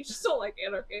 never mind. You just don't like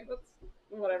anarchy. That's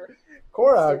whatever.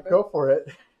 Cora, Stupid. go for it.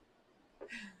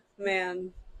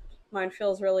 Man, mine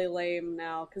feels really lame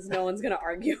now because no one's gonna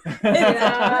argue.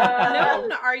 No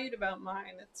one argued about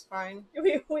mine. It's fine.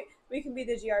 we can be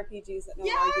the GRPGs that no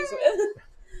one argues with.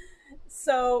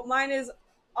 So mine is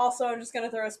also, I'm just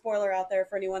gonna throw a spoiler out there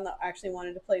for anyone that actually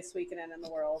wanted to play Suikoden in the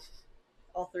world.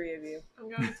 All three of you. I'm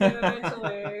going to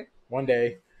eventually. One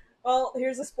day. Well,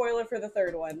 here's a spoiler for the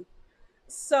third one.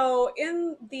 So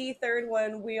in the third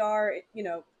one, we are,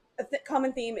 a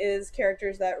common theme is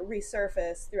characters that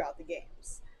resurface throughout the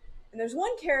games. And there's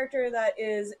one character that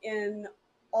is in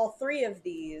all three of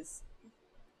these,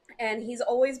 and he's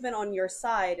always been on your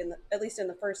side, at least in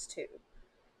the first two.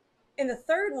 In the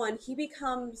third one, he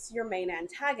becomes your main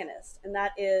antagonist, and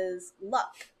that is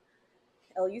Luck.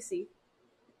 Luc.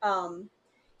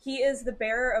 He is the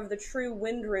bearer of the true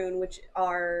wind rune, which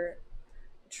are...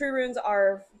 True runes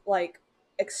are, like,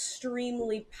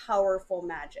 extremely powerful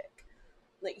magic.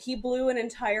 Like, he blew an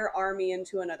entire army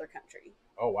into another country.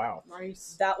 Oh wow.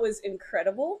 Nice. That was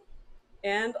incredible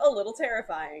and a little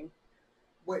terrifying.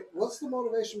 Wait, what's the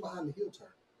motivation behind the heel turn?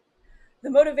 The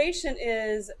motivation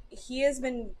is he has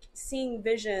been seeing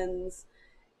visions,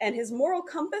 and his moral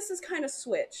compass is kind of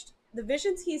switched. The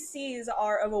visions he sees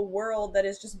are of a world that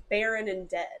is just barren and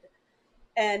dead.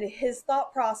 And his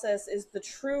thought process is the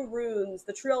true runes,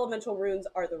 the true elemental runes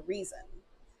are the reason.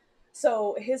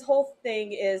 So his whole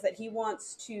thing is that he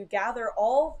wants to gather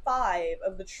all 5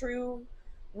 of the true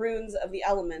runes of the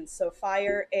elements. So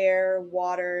fire, air,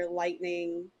 water,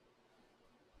 lightning.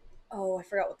 Oh, I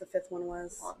forgot what the 5th one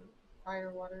was.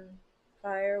 Fire, water.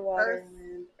 Fire, water, Earth.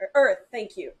 land, earth.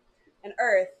 Thank you, and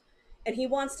earth. And he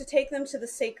wants to take them to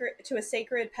a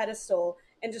sacred pedestal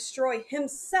and destroy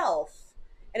himself,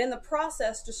 and in the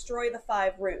process destroy the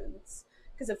 5 runes.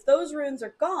 Because if those runes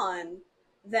are gone,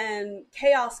 then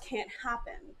chaos can't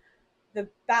happen. The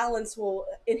balance will,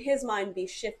 in his mind, be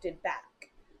shifted back.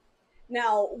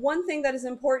 Now, one thing that is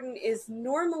important is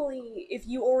normally, if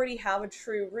you already have a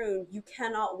true rune, you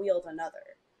cannot wield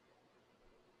another.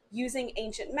 Using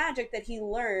ancient magic that he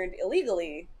learned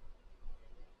illegally,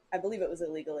 I believe it was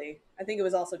illegally, I think it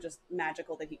was also just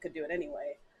magical that he could do it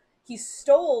anyway, He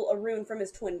stole a rune from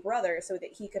his twin brother so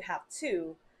that he could have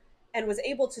 2, and was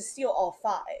able to steal all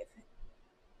 5.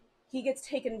 He gets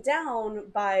taken down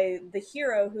by the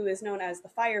hero who is known as the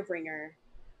Firebringer,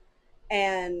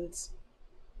 and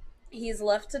he's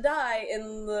left to die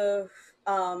in the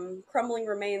crumbling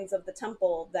remains of the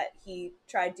temple that he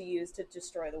tried to use to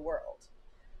destroy the world.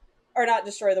 Or not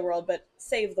destroy the world, but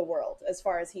save the world, as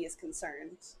far as he is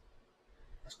concerned.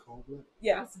 That's cold blood.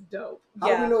 Yeah. That's dope.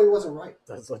 How do we know he wasn't right?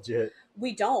 That's legit.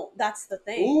 We don't. That's the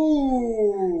thing.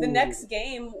 Ooh. The next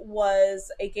game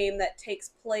was a game that takes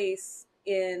place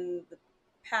in the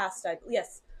past.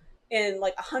 In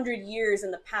like 100 years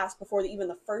in the past before even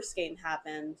the first game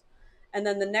happened. And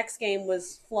then the next game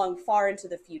was flung far into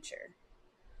the future.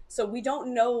 So we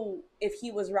don't know if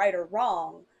he was right or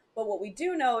wrong, but what we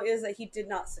do know is that he did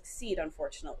not succeed,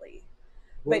 unfortunately.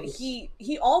 But he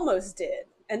almost did.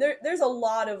 And there's a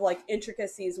lot of like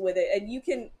intricacies with it,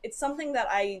 and it's something that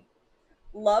I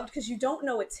loved because you don't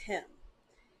know it's him.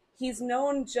 He's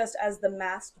known just as the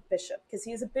masked bishop because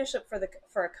he's a bishop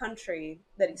for a country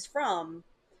that he's from,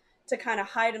 to kind of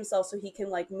hide himself so he can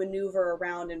like maneuver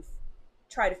around and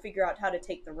try to figure out how to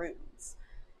take the runes.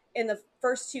 In the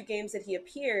first 2 games that he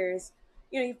appears,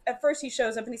 at first he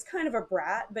shows up and he's kind of a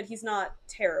brat, but he's not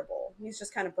terrible. He's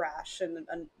just kind of brash and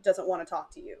doesn't want to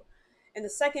talk to you. In the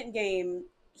second game,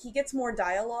 he gets more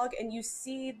dialogue, and you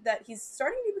see that he's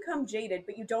starting to become jaded,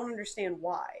 but you don't understand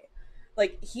why.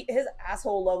 Like, his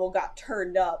asshole level got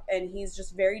turned up, and he's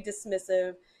just very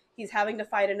dismissive. He's having to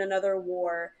fight in another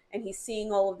war, and he's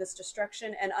seeing all of this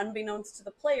destruction, and unbeknownst to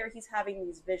the player, he's having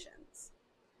these visions.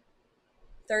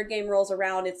 Third game rolls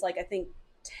around, it's like, I think,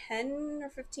 10 or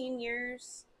 15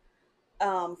 years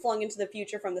flung into the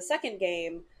future from the second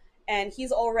game, and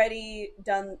he's already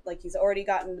gotten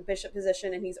the bishop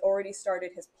position, and he's already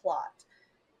started his plot.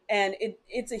 And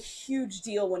it's a huge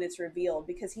deal when it's revealed,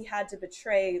 because he had to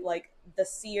betray like the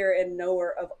seer and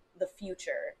knower of the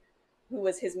future, who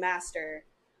was his master,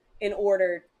 in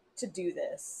order to do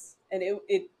this. And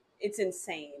it's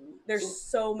insane. There's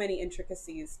so many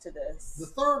intricacies to this. The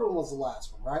third one was the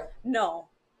last one, right? No.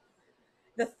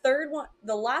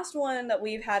 The last one that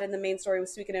we've had in the main story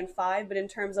was Suikoden 5, but in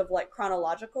terms of like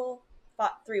chronological,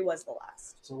 3 was the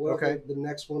last. So what if the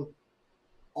next one,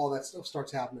 all that stuff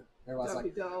starts happening? Everybody's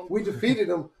That'd be dope. we defeated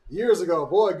him years ago.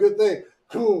 Boy, good thing.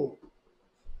 Cool.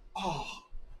 Oh,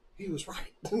 he was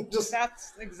right.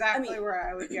 That's exactly where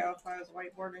I would go if I was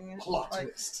whiteboarding it. Plot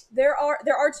twist. There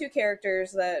are 2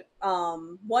 characters that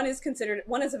one is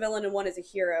a villain and one is a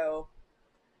hero.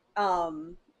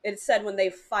 It's said when they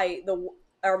fight, the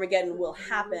Armageddon will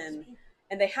happen,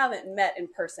 and they haven't met in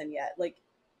person yet. Like,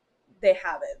 they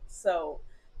haven't. So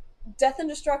death and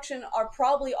destruction are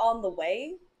probably on the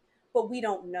way, but we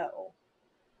don't know.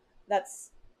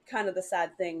 That's kind of the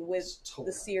sad thing with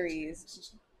the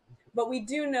series. But we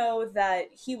do know that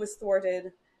he was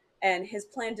thwarted and his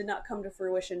plan did not come to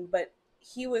fruition, but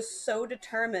he was so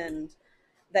determined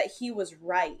that he was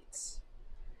right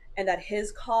and that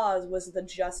his cause was the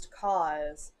just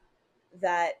cause,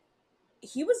 that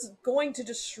he was going to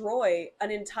destroy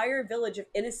an entire village of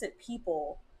innocent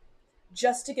people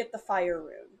just to get the fire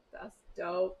rune. That's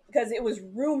dope. Because it was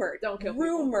rumored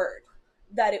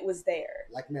that it was there.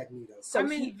 Like Magneto. So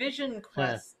Vision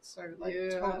quests are like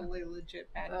totally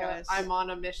legit bad guys. I'm on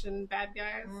a mission bad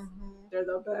guys. Mm-hmm. They're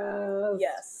the best.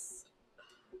 Yes.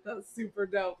 That's super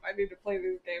dope. I need to play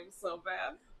these games so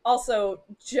bad. Also,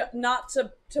 not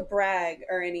to brag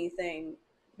or anything,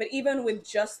 but even with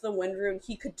just the wind rune,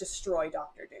 he could destroy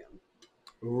Dr. Doom.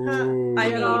 Ooh. I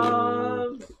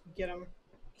mean, get him.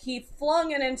 He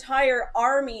flung an entire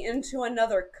army into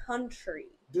another country.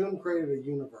 Doom created a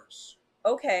universe.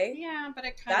 Okay. Yeah, but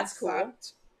it kind of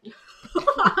sucked. It's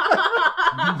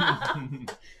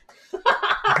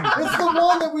the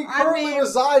one that we currently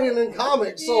reside in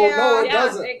comics, so no, it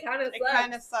doesn't. It kind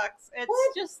of sucks.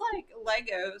 It's just like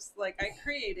Legos. Like, I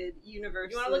created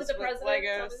universes. You want to look at the with president?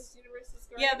 Legos. Universe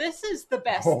Yeah, this is the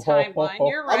best timeline.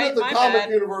 You're right. I'm in the comic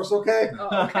universe, okay?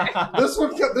 Oh, okay.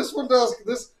 This one does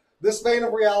this vein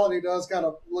of reality does kind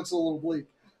of looks a little bleak.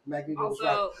 Magneto was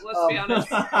right. Also, let's be honest.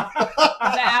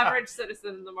 The average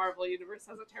citizen in the Marvel universe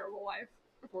has a terrible life,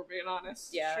 if we're being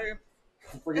honest. Yeah. True.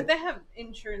 Forget They have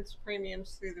insurance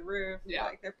premiums through the roof. Yeah.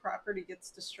 Like, their property gets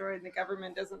destroyed and the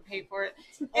government doesn't pay for it.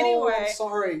 Oh, Anyway. I'm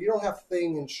sorry. You don't have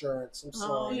thing insurance. I'm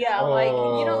sorry. Yeah, like,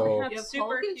 you don't have You have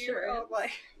superhero. insurance.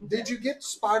 Like, Did you get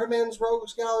Spider-Man's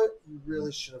Rogues Gallery? You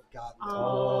really should have gotten it.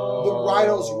 Oh. The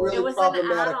Rhino's It really was an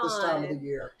problematic this time of add-on. the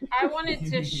year. I wanted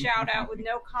to shout out with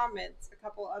no comments a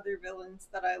couple other villains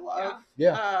that I love.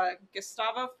 Yeah.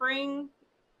 Gustavo Fring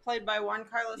played by Juan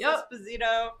Carlos Yep.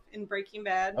 Esposito in Breaking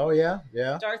Bad. Oh yeah,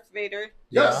 yeah. Darth Vader.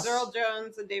 Yes. Earl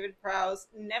Jones and David Prowse.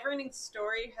 Neverending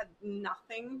Story had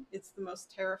nothing. It's the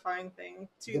most terrifying thing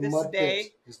to The this mud day.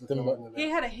 pit is the The villain in He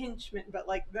that. had a henchman, but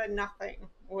like the nothing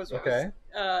was what Okay.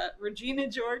 was. Regina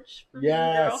George from Mean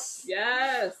Girls. Yes.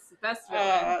 Yes, best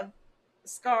villain.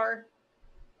 Scar,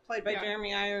 played by Yeah.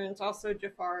 Jeremy Irons, also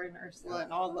Jafar and Ursula,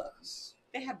 and all the.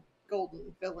 They had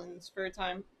golden villains for a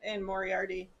time, and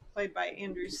Moriarty, played by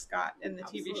Andrew Scott in the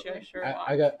TV show Absolutely. Sherlock.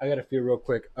 I got a few real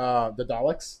quick. The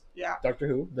Daleks, Yeah. Doctor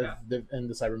Who, Yeah. and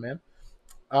the Cyberman.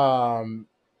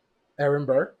 Aaron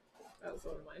Burr, That was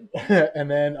one of mine. and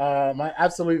then my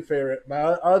absolute favorite, my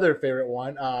other favorite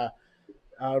one,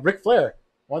 Ric Flair,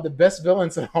 one of the best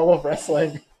villains in all of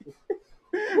wrestling.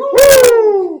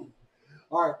 Woo!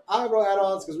 All right, I have no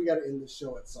add-ons because we got to end this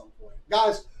show at some point.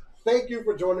 Guys, thank you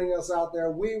for joining us out there.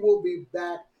 We will be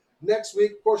back next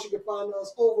week. Of course, you can find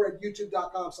us over at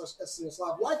youtube.com/SCNS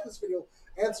Live. Like this video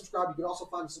and subscribe. You can also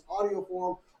find us in audio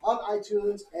form on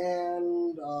iTunes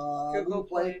and Google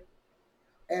Play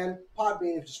and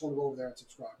Podbean if you just want to go over there and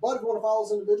subscribe. But if you want to follow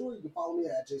us individually, you can follow me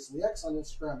at JasonTheX on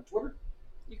Instagram and Twitter.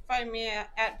 You can find me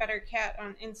at BetterCat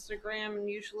on Instagram and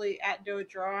usually at Doe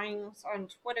Drawings on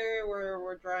Twitter, where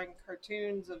we're drawing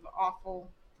cartoons of awful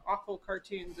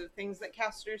cartoons of things that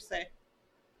casters say.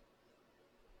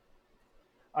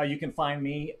 You can find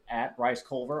me at Bryce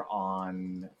Culver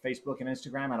on Facebook and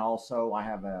Instagram, and also I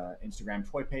have an Instagram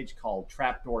toy page called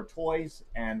Trapdoor Toys.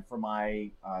 And for my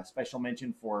special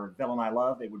mention for villain I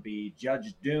love, it would be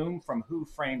Judge Doom from Who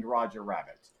Framed Roger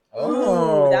Rabbit.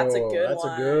 Oh, that's a good That's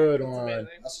one. a good That's one. amazing.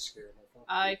 That's a scary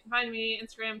one. You can find me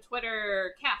Instagram,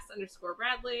 Twitter,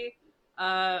 Cass_Bradley.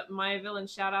 My villain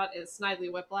shout out is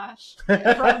Snidely Whiplash from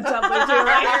Dudley Do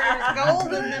Right. There's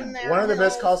golden in there. One of the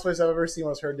best Hills. cosplays I've ever seen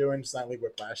was her doing Snidely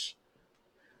Whiplash.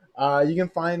 You can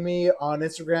find me on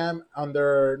Instagram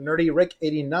under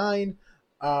NerdyRick89.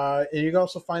 And you can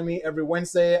also find me every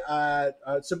Wednesday at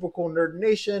Super Cool Nerd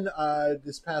Nation.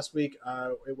 This past week,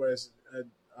 it was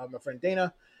my friend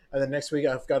Dana. And then next week,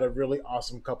 I've got a really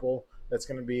awesome couple that's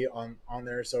going to be on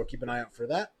there. So keep an eye out for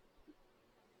that.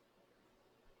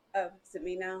 Oh, is it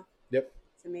me now? Yep.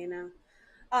 Is it me now?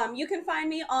 You can find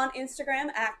me on Instagram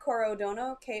at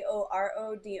Korodono,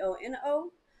 Korodono,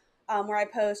 where I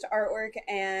post artwork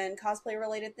and cosplay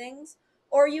related things.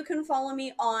 Or you can follow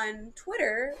me on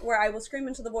Twitter, where I will scream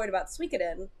into the void about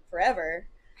Suikoden forever,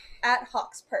 at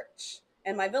Hawk's Perch.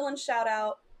 And my villain shout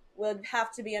out would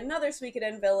have to be another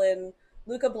Suikoden villain,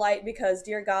 Luca Blight, because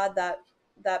dear God, that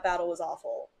battle was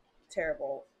awful.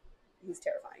 Terrible. He's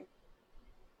terrifying.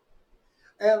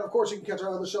 And of course, you can catch our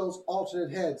other shows,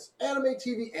 Alternate Heads, Anime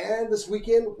TV, and this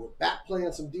weekend we're back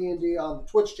playing some D&D on the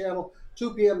Twitch channel,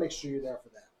 2 p.m. Make sure you're there for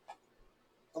that.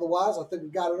 Otherwise, I think we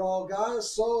got it all,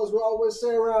 guys. So as we always say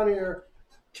around here,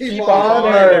 keep on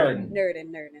nerding.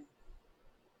 Nerdin'.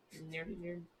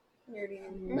 Nerdy.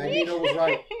 Magneto was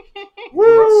right.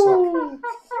 Woo!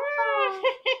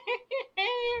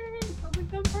 Sounds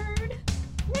like the bird.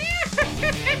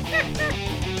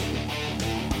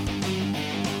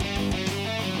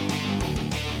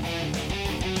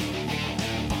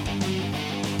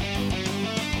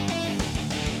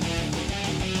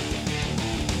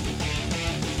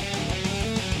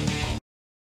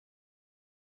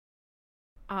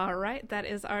 All right, that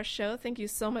is our show. Thank you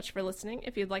so much for listening.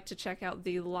 If you'd like to check out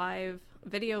the live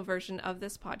video version of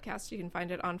this podcast, you can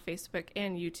find it on Facebook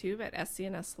and YouTube at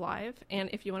SCNS Live. And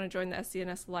if you want to join the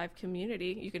SCNS Live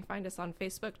community, you can find us on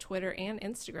Facebook, Twitter, and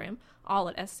Instagram, all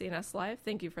at SCNS Live.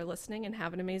 Thank you for listening and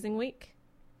have an amazing week.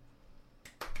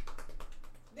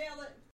 Nailed it.